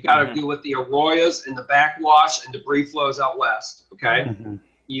 Okay, you've got to deal with the arroyos and the backwash and debris flows out west. Okay,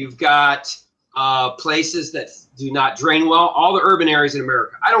 you've got places that do not drain well, all the urban areas in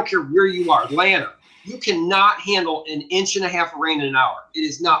America. I don't care where you are, Atlanta, you cannot handle 1.5 inches of rain in an hour. It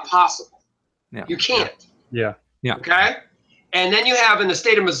is not possible. You can't. Yeah. Okay. And then you have in the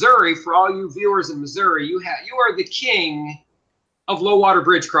state of Missouri, for all you viewers in Missouri, you are the king of low water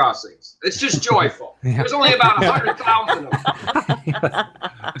bridge crossings. It's just joyful. There's only about 100,000 of them.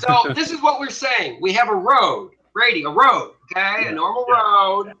 So this is what we're saying. We have a road, Brady, a road, okay, a normal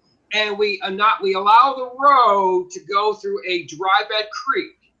road, and we allow the road to go through a dry bed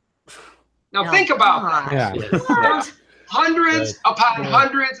creek. Now think about that. There's hundreds upon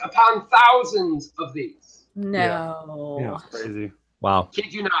hundreds upon thousands of these. No. Yeah, it's crazy. Wow.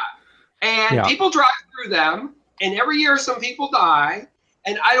 Kid you not. And people drive through them, and every year some people die.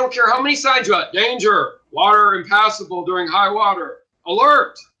 And I don't care how many signs you have. Danger, water impassable during high water.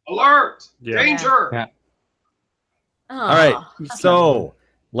 Alert, alert, danger. Yeah. All right. So,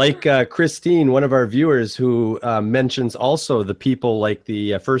 like Christine, one of our viewers who mentions also the people like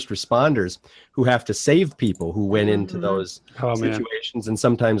the first responders who have to save people who went into those situations and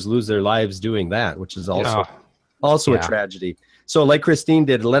sometimes lose their lives doing that, which is also a tragedy. So like Christine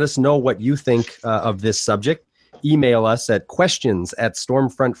did, let us know what you think of this subject. Email us at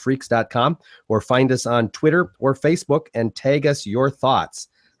questions@stormfrontfreaks.com or find us on Twitter or Facebook and tag us your thoughts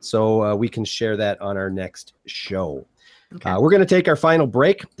so we can share that on our next show. Okay. We're going to take our final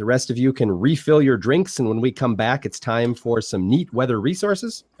break. The rest of you can refill your drinks. And when we come back, it's time for some neat weather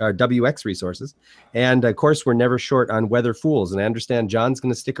resources, or WX resources. And of course, we're never short on weather fools. And I understand John's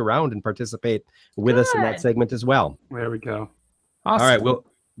going to stick around and participate with us in that segment as well. There we go. Awesome. All right.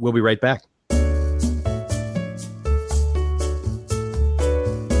 We'll be right back.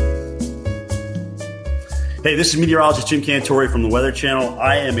 Hey, this is meteorologist Jim Cantori from the Weather Channel.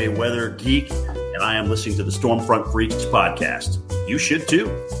 I am a weather geek, and I am listening to the Stormfront Freaks podcast. You should too.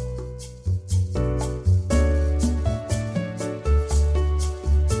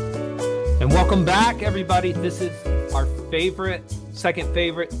 And welcome back, everybody. This is our favorite, second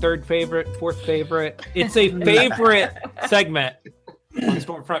favorite, third favorite, fourth favorite. It's a favorite segment on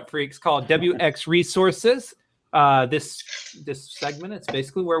Stormfront Freaks called WX Resources. This segment, it's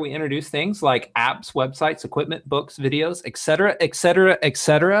basically where we introduce things like apps, websites, equipment, books, videos, etc., etc.,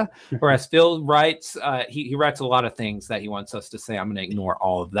 etc. Or as Phil writes, he writes a lot of things that he wants us to say. I'm going to ignore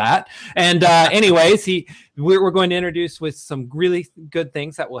all of that. And anyways, we're going to introduce with some really good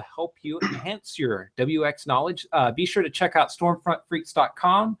things that will help you enhance your WX knowledge. Be sure to check out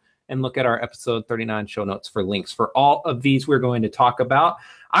stormfrontfreaks.com and look at our episode 39 show notes for links for all of these we're going to talk about.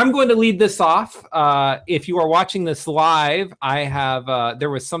 I'm going to lead this off. If you are watching this live, I have there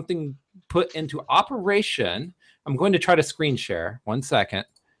was something put into operation. I'm going to try to screen share. 1 second.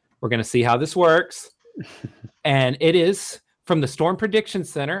 We're going to see how this works. And it is from the Storm Prediction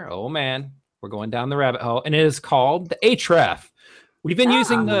Center. Oh, man. We're going down the rabbit hole. And it is called the HREF. We've been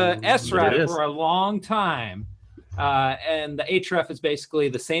using the SREF for a long time. And the HREF is basically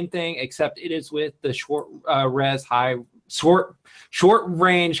the same thing, except it is with the short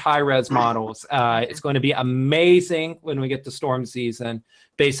range high res models. It's going to be amazing when we get to storm season.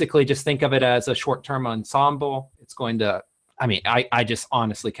 Basically, just think of it as a short-term ensemble. It's going to, I just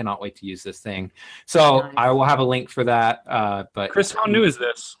honestly cannot wait to use this thing. So nice. I will have a link for that. But Chris, how new is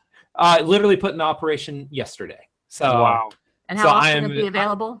this? Literally put in operation yesterday. So wow. And how often will it be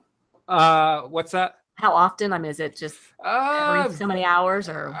available? What's that? How often? Is it just every so many hours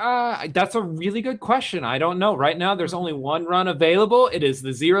or? That's a really good question. I don't know. Right now, there's only one run available. It is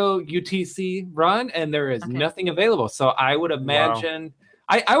the 0 UTC run, and there is nothing available. So I would imagine,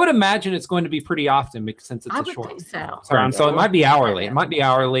 I would imagine it's going to be pretty often because since it's a short term. So it might be hourly. It might be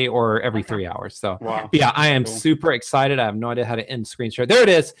hourly or every 3 hours. So yeah, I am super excited. I have no idea how to end screen share. There it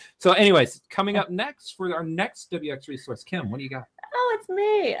is. So anyways, coming up next for our next WX resource, Kim, what do you got? Oh, it's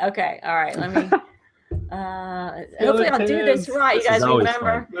me. Okay. All right. Let me. Hopefully I'll do this right. You guys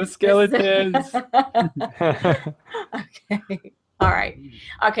remember the skeletons. Okay. All right.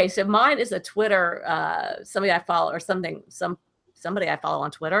 Okay. So mine is a Twitter. Somebody I follow or something. Somebody I follow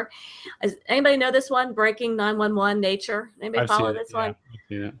on Twitter. Anybody know this one? Breaking 911 Nature. Anybody follow this one?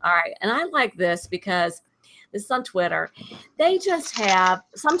 Yeah. All right. And I like this because this is on Twitter. They just have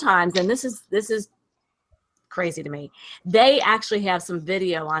sometimes, and this is crazy to me. They actually have some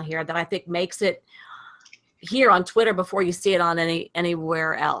video on here that I think makes it here on Twitter before you see it on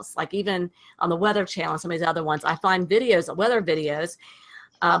anywhere else. Like even on the Weather Channel and some of these other ones, I find videos, weather videos,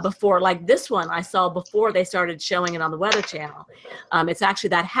 before, like this one I saw before they started showing it on the Weather Channel. It's actually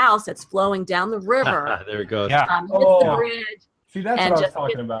that house that's flowing down the river. There it goes. Hits the bridge. See, that's and what I was just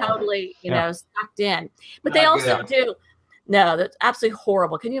talking gets about. totally, sucked in. But they also do. No, that's absolutely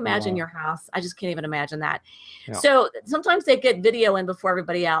horrible. Can you imagine your house? I just can't even imagine that. Yeah. So sometimes they get video in before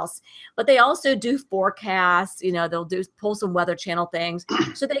everybody else, but they also do forecasts. They'll pull some Weather Channel things.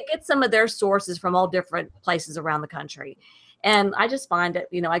 So they get some of their sources from all different places around the country. And I just find it,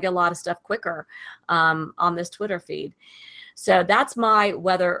 I get a lot of stuff quicker on this Twitter feed. So that's my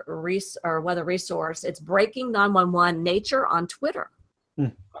weather resource. It's Breaking 911 Nature on Twitter.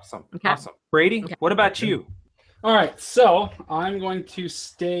 Awesome. Okay. Awesome. Brady, Okay. what about you? All right, so I'm going to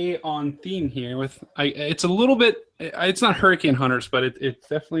stay on theme here with. It's a little bit. It's not hurricane hunters, but it's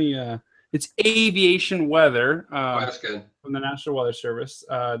definitely it's aviation weather. That's good. From the National Weather Service.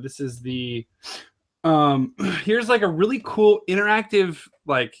 This is the. Here's like a really cool interactive,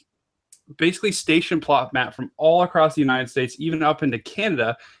 like basically station plot map from all across the United States, even up into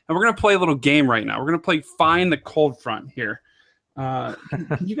Canada. And we're gonna play a little game right now. We're gonna play Find the Cold Front here. Can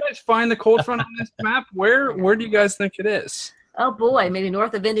you guys find the cold front on this map? Where do you guys think it is? Oh boy, maybe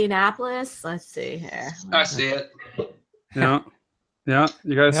north of Indianapolis. Let's see here. I see it. Yeah.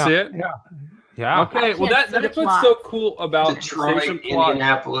 You guys see it? Yeah. Okay. Well, can't see that's the what's so cool about Detroit, station plot.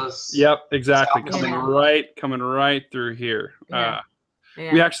 Indianapolis. Yep, exactly. South Coming right through here. Yeah.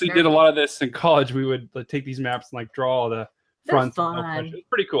 We actually did a lot of this in college. We would take these maps and like draw the front. fun. It's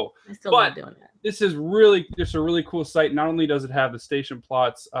pretty cool. I still but- love doing that. This is really just a really cool site. Not only does it have the station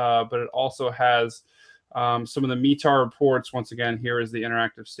plots, but it also has some of the METAR reports. Once again, here is the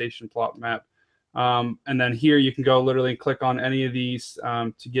interactive station plot map. And then here you can go literally click on any of these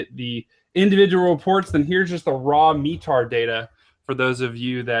to get the individual reports. Then here's just the raw METAR data for those of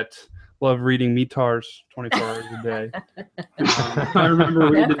you that love reading METARs 24 hours a day. I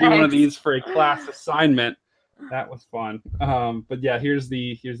remember we had to do one of these for a class assignment. That was fun. But yeah, here's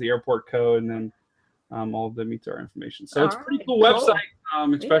the airport code and then all of the METAR information. So it's a pretty cool website,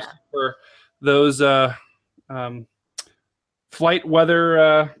 especially for those flight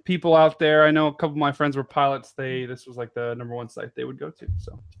weather people out there. I know a couple of my friends were pilots. This was like the number one site they would go to.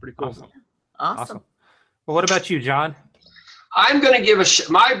 So it's pretty cool. Awesome. Well, what about you, John? I'm going to give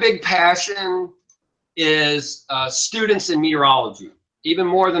my big passion is students in meteorology, even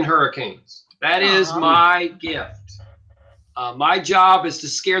more than hurricanes. That is my gift. My job is to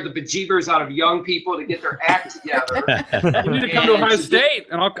scare the bejeebers out of young people to get their act together. You need to come to Ohio State,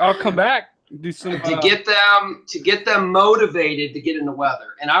 and I'll come back. Do some to get them motivated to get in the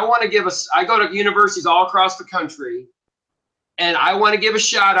weather. And I want to I go to universities all across the country, and I want to give a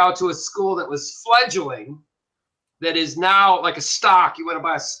shout out to a school that was fledgling, that is now like a stock. You want to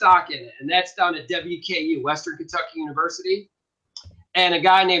buy a stock in it, and that's down at WKU, Western Kentucky University. And a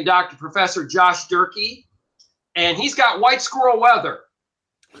guy named Professor Josh Durkee, and he's got white squirrel weather.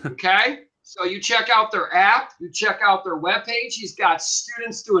 Okay, so you check out their app, you check out their webpage. He's got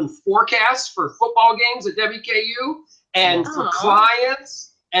students doing forecasts for football games at WKU, and for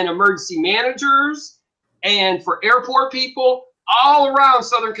clients and emergency managers, and for airport people all around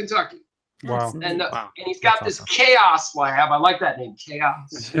Southern Kentucky. Wow. And he's got this chaos lab. I like that name,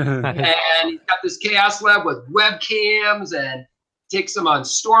 Chaos. And he's got this chaos lab with webcams and takes them on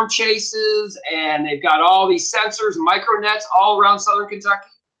storm chases, and they've got all these sensors and micronets all around Southern Kentucky.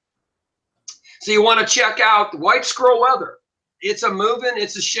 So you want to check out the white squirrel weather. It's a moving,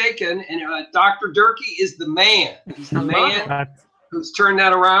 it's a shaking, and Dr. Durkee is the man. He's the man who's turned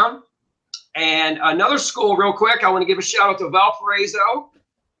that around. And another school, real quick, I want to give a shout out to Valparaiso,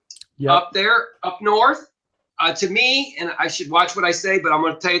 up there, up north. To me, and I should watch what I say, but I'm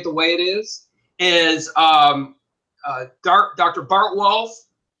going to tell you the way it is Dr. Bart Wolf.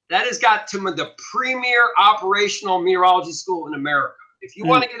 That has got to be the premier operational meteorology school in America. If you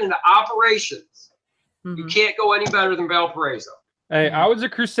want to get into operations, you can't go any better than Valparaiso. Hey, I was a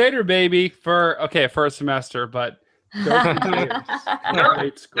Crusader baby for a semester, but their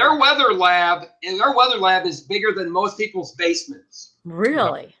weather lab is bigger than most people's basements.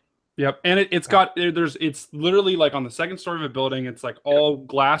 Really? Yep, and it's literally like on the second story of a building. It's like all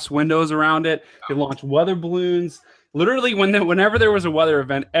glass windows around it. They launch weather balloons. Literally, whenever there was a weather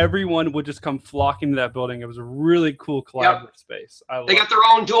event, everyone would just come flocking to that building. It was a really cool collaborative space. They got their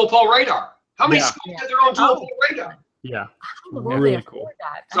own dual pole radar. How many schools have their own dual pole radar? Yeah, really cool.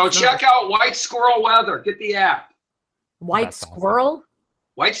 So check out White Squirrel Weather. Get the app. White Squirrel?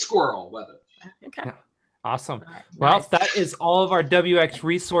 White Squirrel Weather. Okay. Yeah. Awesome. Well, that is all of our WX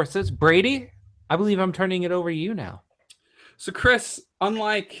resources. Brady, I believe I'm turning it over to you now. So, Chris,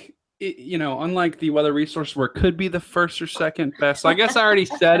 unlike the weather resource where it could be the first or second best, so I guess I already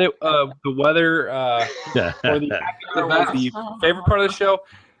said it. The weather or the favorite part of the show.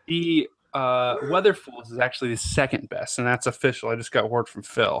 The Weather Fools is actually the second best, and that's official. I just got word from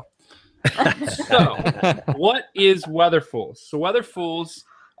Phil. So, what is Weather Fools? So, Weather Fools,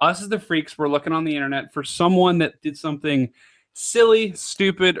 us as the freaks, we're looking on the internet for someone that did something silly,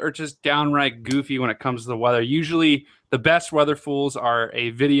 stupid, or just downright goofy when it comes to the weather. Usually, the best Weather Fools are a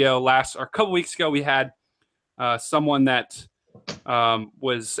video. A couple weeks ago, we had someone that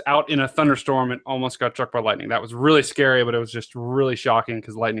was out in a thunderstorm and almost got struck by lightning. That was really scary, but it was just really shocking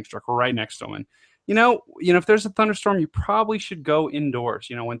because lightning struck right next to him. And if there's a thunderstorm, you probably should go indoors.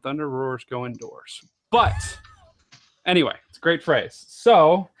 When thunder roars, go indoors. But anyway, it's a great phrase.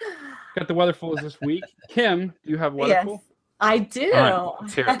 So, got the weather fools this week. Kim, do you have weather fool? I do. All right,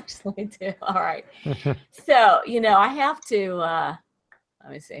 let's hear it. I actually do. All right. So, I have to, let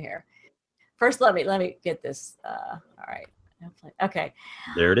me see here. First, let me get this. All right. Okay.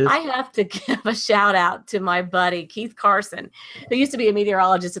 There it is. I have to give a shout out to my buddy, Keith Carson, who used to be a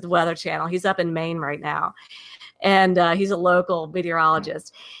meteorologist at the Weather Channel. He's up in Maine right now. And he's a local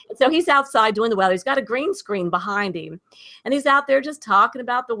meteorologist. And so he's outside doing the weather. He's got a green screen behind him. And he's out there just talking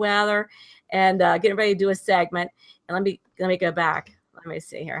about the weather and getting ready to do a segment. And let me go back. Let me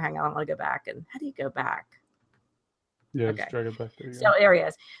see here. Hang on. I want to go back. And how do you go back? Yeah, okay. Just drag it back there. So there he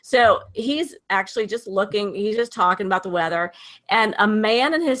is. So he's actually just looking. He's just talking about the weather. And a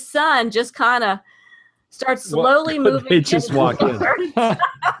man and his son just kind of start slowly moving. They just walk in.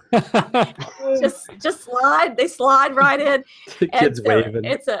 just slide. They slide right in. The kid's waving.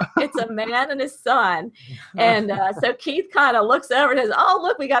 It's a man and his son, and so Keith kind of looks over and says, "Oh,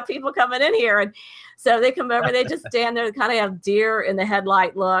 look, we got people coming in here." And so they come over. They just stand there, kind of have deer in the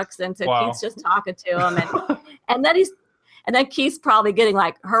headlight looks, and so Keith's just talking to him, and then Keith's probably getting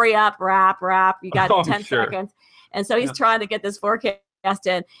like, "Hurry up, wrap! You got 10 seconds," and so he's trying to get this forecast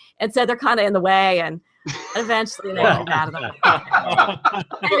in, and so they're kind of in the way and. Eventually, they get out of the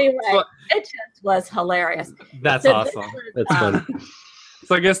Anyway, it just was hilarious. That's awesome. That's funny.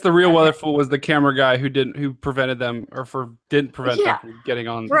 So I guess the real weather fool was the camera guy who prevented them didn't prevent them from getting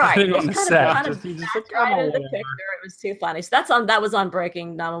on the set. It was too funny. So that was on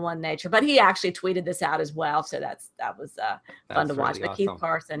Breaking Number One Nature, but he actually tweeted this out as well. So that was fun to watch. But Keith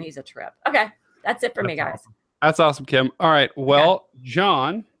Carson, he's a trip. Okay, that's it for me, guys. Awesome. That's awesome, Kim. All right. Well,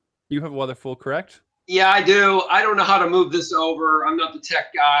 John, you have a weather fool, correct? Yeah, I do. I don't know how to move this over. I'm not the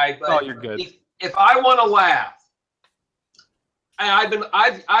tech guy, but you're good. If I want to laugh, and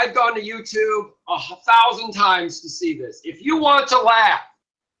I've gone to YouTube 1,000 times to see this. If you want to laugh,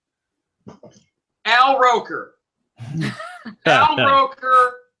 Al Roker. Al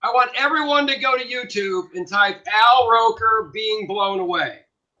Roker. I want everyone to go to YouTube and type Al Roker being blown away.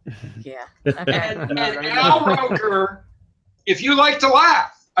 Yeah. Okay. And Al Roker, if you like to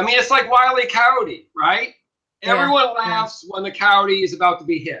laugh. I mean, it's like Wile E. Coyote, right? Yeah. Everyone laughs when the coyote is about to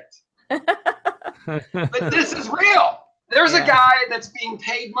be hit. But this is real. There's a guy that's being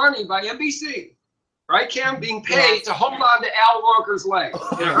paid money by NBC, right, Kim? Being paid to hold on to Al Roker's leg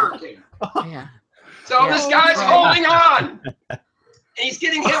in a hurricane. Yeah. So this guy's holding on. And he's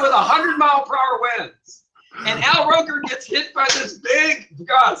getting hit with 100-mile-per-hour winds. And Al Roker gets hit by this big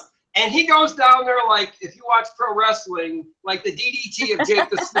gust. And he goes down there like, if you watch pro wrestling, like the DDT of Jake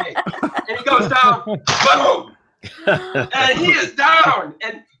the Snake. And he goes down, boom! And he is down.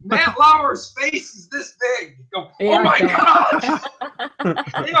 And Matt Lauer's face is this big. You go, oh my God!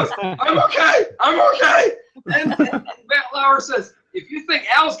 And he goes, I'm okay. And Matt Lauer says, if you think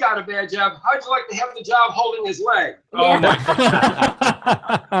Al's got a bad job, how'd you like to have the job holding his leg? Oh my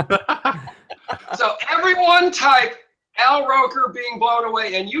God. So everyone type Al Roker being blown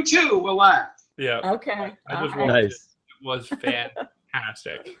away, and you too will laugh. Yeah. Okay. I just watched it. It was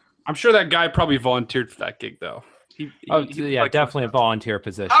fantastic. I'm sure that guy probably volunteered for that gig, though. He definitely a volunteer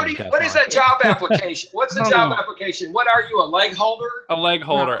position. What is that job application? What's the job application? What are you, a leg holder? A leg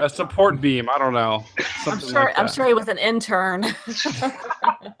holder, a support beam. I don't know. I'm sure he was an intern.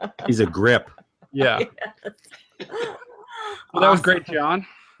 He's a grip. Yeah. Well, that was great, John.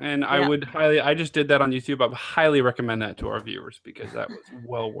 And I just did that on YouTube. I would highly recommend that to our viewers because that was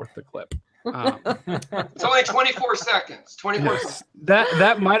well worth the clip. It's only 24 seconds. 24 seconds.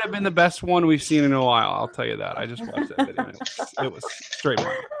 That might have been the best one we've seen in a while. I'll tell you that. I just watched that video. It was straight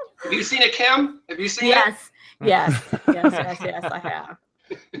money. Have you seen it, Kim? Have you seen it? Yes, I have.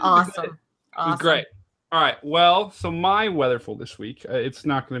 Awesome. It was great. All right. Well, so my weatherful this week, it's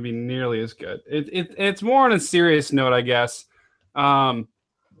not going to be nearly as good. It's more on a serious note, I guess.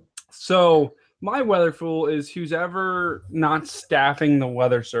 So my weatherful is who's ever not staffing the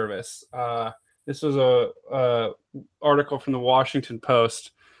weather service. This was a article from the Washington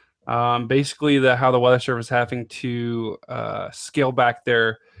Post. Basically, how the weather service is having to scale back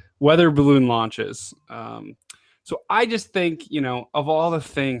their weather balloon launches. So I just think, of all the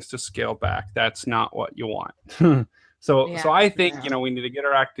things to scale back, that's not what you want. So I think we need to get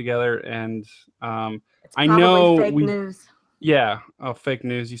our act together. And I know fake news. Yeah. Oh, fake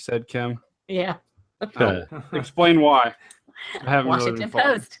news, you said, Kim? Yeah. Explain why. I haven't Washington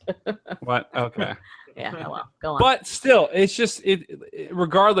really Post. What? Okay. Yeah. Oh, well, go on. But still, it's just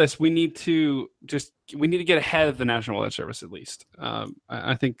regardless, we need to get ahead of the National Weather Service at least.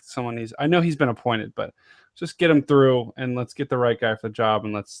 I think someone needs. I know he's been appointed, but just get him through and let's get the right guy for the job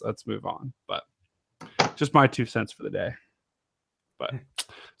and let's move on. But just my 2 cents for the day. But so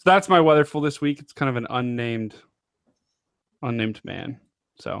that's my Weatherful this week. It's kind of an unnamed man,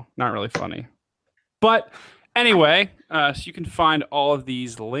 so not really funny. But anyway, so you can find all of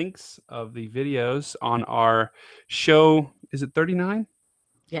these links of the videos on our show. Is it 39?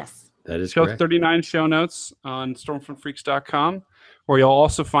 Yes. That is Show correct. 39 show notes on stormfrontfreaks.com, where you'll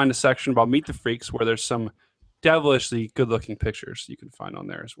also find a section about Meet the Freaks, where there's some devilishly good-looking pictures you can find on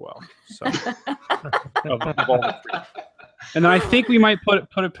there as well. So, of all the freaks. And then I think we might put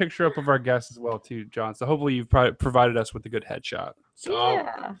a picture up of our guests as well too, John. So hopefully you've provided us with a good headshot. So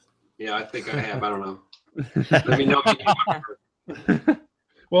Yeah. Yeah, I think I have. I don't know. Let me know.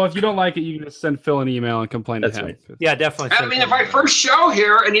 well, if you don't like it, you can just send Phil an email and complain That's to him. right. Yeah, definitely. I mean, if I first show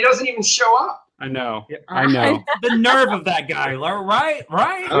here and he doesn't even show up. I know. Yeah. I know. The nerve of that guy, right?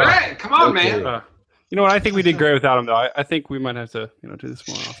 All right, come on, Okay. man. You know what? I think we did great without him, though. I think we might have to, do this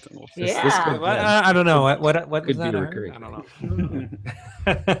more often. We'll see. Yeah. This could, I don't know. What could is be that? recurring. I don't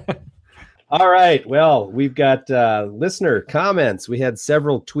know. All right. Well, we've got listener comments. We had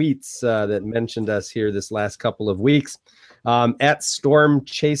several tweets that mentioned us here this last couple of weeks. At Storm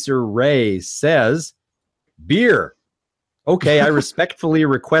Chaser Ray says, beer. Okay, I respectfully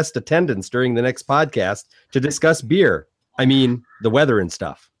request attendance during the next podcast to discuss beer. I mean, the weather and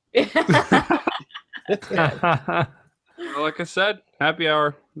stuff. Well, like I said, happy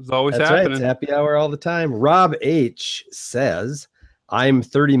hour is always That's happening. right. It's happy hour all the time. Rob H says, I'm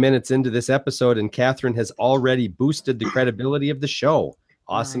 30 minutes into this episode and Catherine has already boosted the credibility of the show.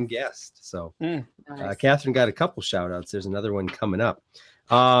 Awesome guest. So Nice. Catherine got a couple shout outs. There's another one coming up.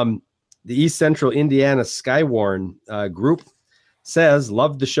 The East Central Indiana Skywarn group says,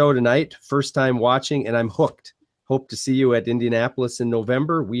 loved the show tonight. First time watching and I'm hooked. Hope to see you at Indianapolis in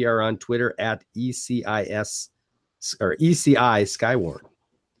November. We are on Twitter at ECI Skywarn.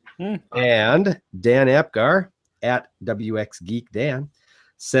 And Dan Apgar at WX Geek Dan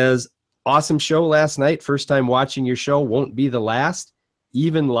says, awesome show last night. First time watching your show. Won't be the last.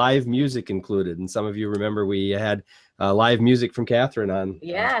 Even live music included. And some of you remember we had live music from Catherine on.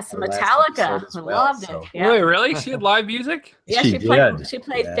 Yes, our last Metallica. episode as I well, loved so- it. Yeah. Wait, really? She had live music? Yeah, She she played. did. She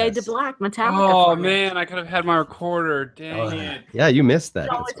played Fade to Yes. Black. Metallica. Oh for me. man, I could have had my recorder. Dang it. Yeah, you missed that.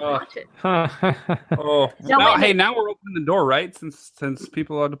 You always Oh. watch it. Oh, No, now, wait, hey, wait. now we're opening the door, right? Since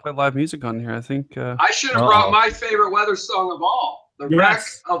people allowed to play live music on here, I think. I should have brought my favorite weather song of all, The Wreck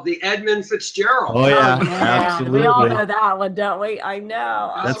Yes. of the Edmund Fitzgerald. Oh, yeah, We all absolutely. know that one, don't we? I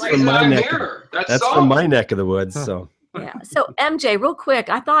know. That's the from reason my I'm neck. here. That's song. from my neck of the woods. So Yeah. So MJ, real quick,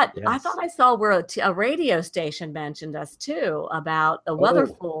 I thought Yes. I saw where a radio station mentioned us too about the Weather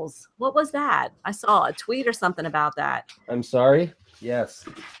Oh. Fools. What was that? I saw a tweet or something about that. I'm sorry. Yes.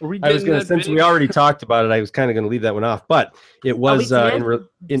 Are we I was getting going that to, since we video? already talked about it, I was kind of going to leave that one off, but it was did?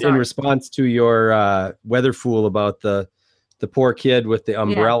 in Sorry. response to your weather fool about the poor kid with the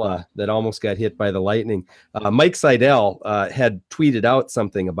umbrella that almost got hit by the lightning. Mike Seidel had tweeted out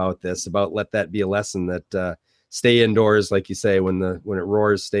something about this, about let that be a lesson that stay indoors, like you say, when it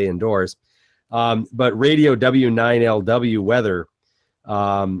roars, stay indoors. But Radio W9LW Weather,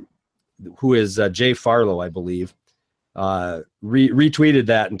 who is Jay Farlow, I believe, retweeted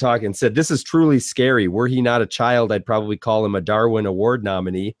that and said, this is truly scary. Were he not a child, I'd probably call him a Darwin Award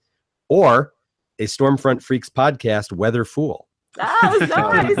nominee or a Stormfront Freaks podcast weather fool. That was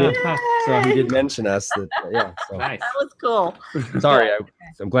nice. So he Yay! did mention us. So That was cool. sorry,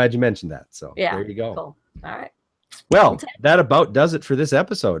 I'm glad you mentioned that. So Yeah. there you go. Cool. All right. Well, that about does it for this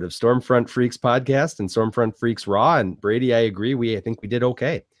episode of Stormfront Freaks podcast and Stormfront Freaks Raw. And Brady, I agree. I think we did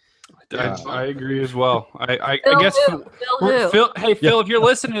okay. I agree as well. I Phil guess who? Phil who? Phil, hey Phil, if you're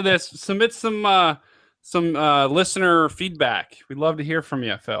listening to this, submit some listener feedback. We'd love to hear from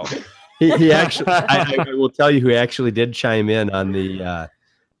you, Phil. He actually, I will tell you, who actually did chime in on the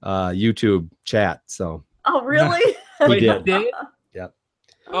YouTube chat. So Oh, really? he did. Yep.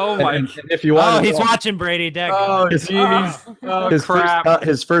 Oh my! And if you want, he's watching Brady. Oh His- jeez! Oh his crap!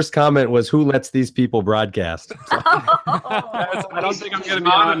 his first comment was, "Who lets these people broadcast?" I don't think I'm gonna be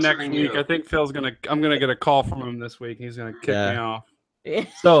on next monitoring week. you. I think I'm gonna get a call from him this week. He's gonna kick me off.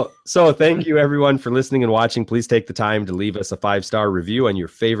 So thank you everyone for listening and watching. Please take the time to leave us a 5-star review on your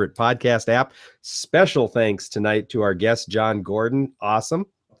favorite podcast app. Special thanks tonight to our guest, John Gordon. Awesome.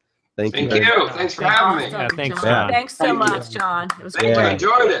 Thank you. Thank you. Thanks for having me. Yeah, thanks, John. John. Thanks so much, John. It was Thank great.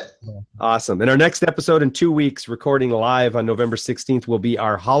 you. Enjoyed it. Awesome. And our next episode in 2 weeks, recording live on November 16th, will be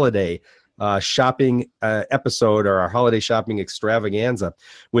our holiday shopping episode, or our holiday shopping extravaganza,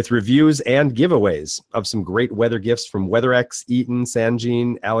 with reviews and giveaways of some great weather gifts from WeatherX, Eaton,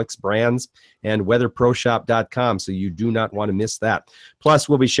 Sanjean, Alex Brands, and weatherproshop.com. So you do not want to miss that. Plus,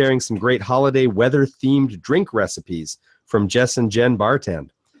 we'll be sharing some great holiday weather-themed drink recipes from Jess and Jen Bartend.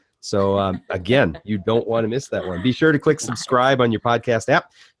 So again, you don't want to miss that one. Be sure to click subscribe on your podcast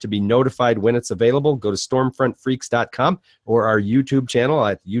app to be notified when it's available. Go to stormfrontfreaks.com or our YouTube channel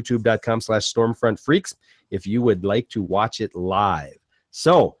at youtube.com/stormfrontfreaks if you would like to watch it live.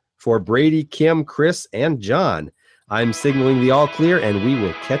 So for Brady, Kim, Chris, and John, I'm signaling the all clear, and we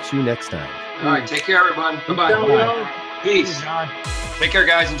will catch you next time. All right, take care, everyone. Bye-bye. Peace. Take care,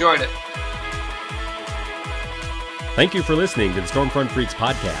 guys. Enjoyed it. Thank you for listening to the Stormfront Freaks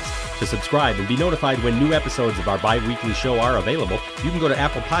podcast. To subscribe and be notified when new episodes of our bi-weekly show are available, you can go to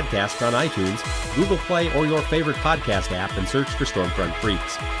Apple Podcasts on iTunes, Google Play, or your favorite podcast app and search for Stormfront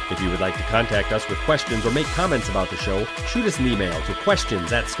Freaks. If you would like to contact us with questions or make comments about the show, shoot us an email to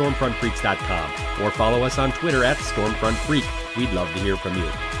questions@stormfrontfreaks.com or follow us on Twitter @StormfrontFreak. We'd love to hear from you.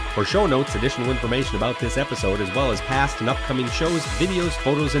 For show notes, additional information about this episode, as well as past and upcoming shows, videos,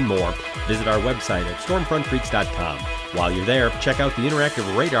 photos, and more, visit our website at stormfrontfreaks.com. While you're there, check out the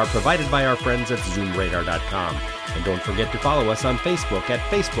interactive radar provided by our friends at zoomradar.com. And don't forget to follow us on Facebook at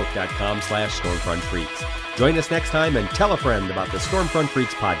facebook.com/stormfrontfreaks. Join us next time and tell a friend about the Stormfront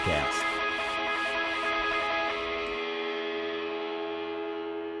Freaks podcast.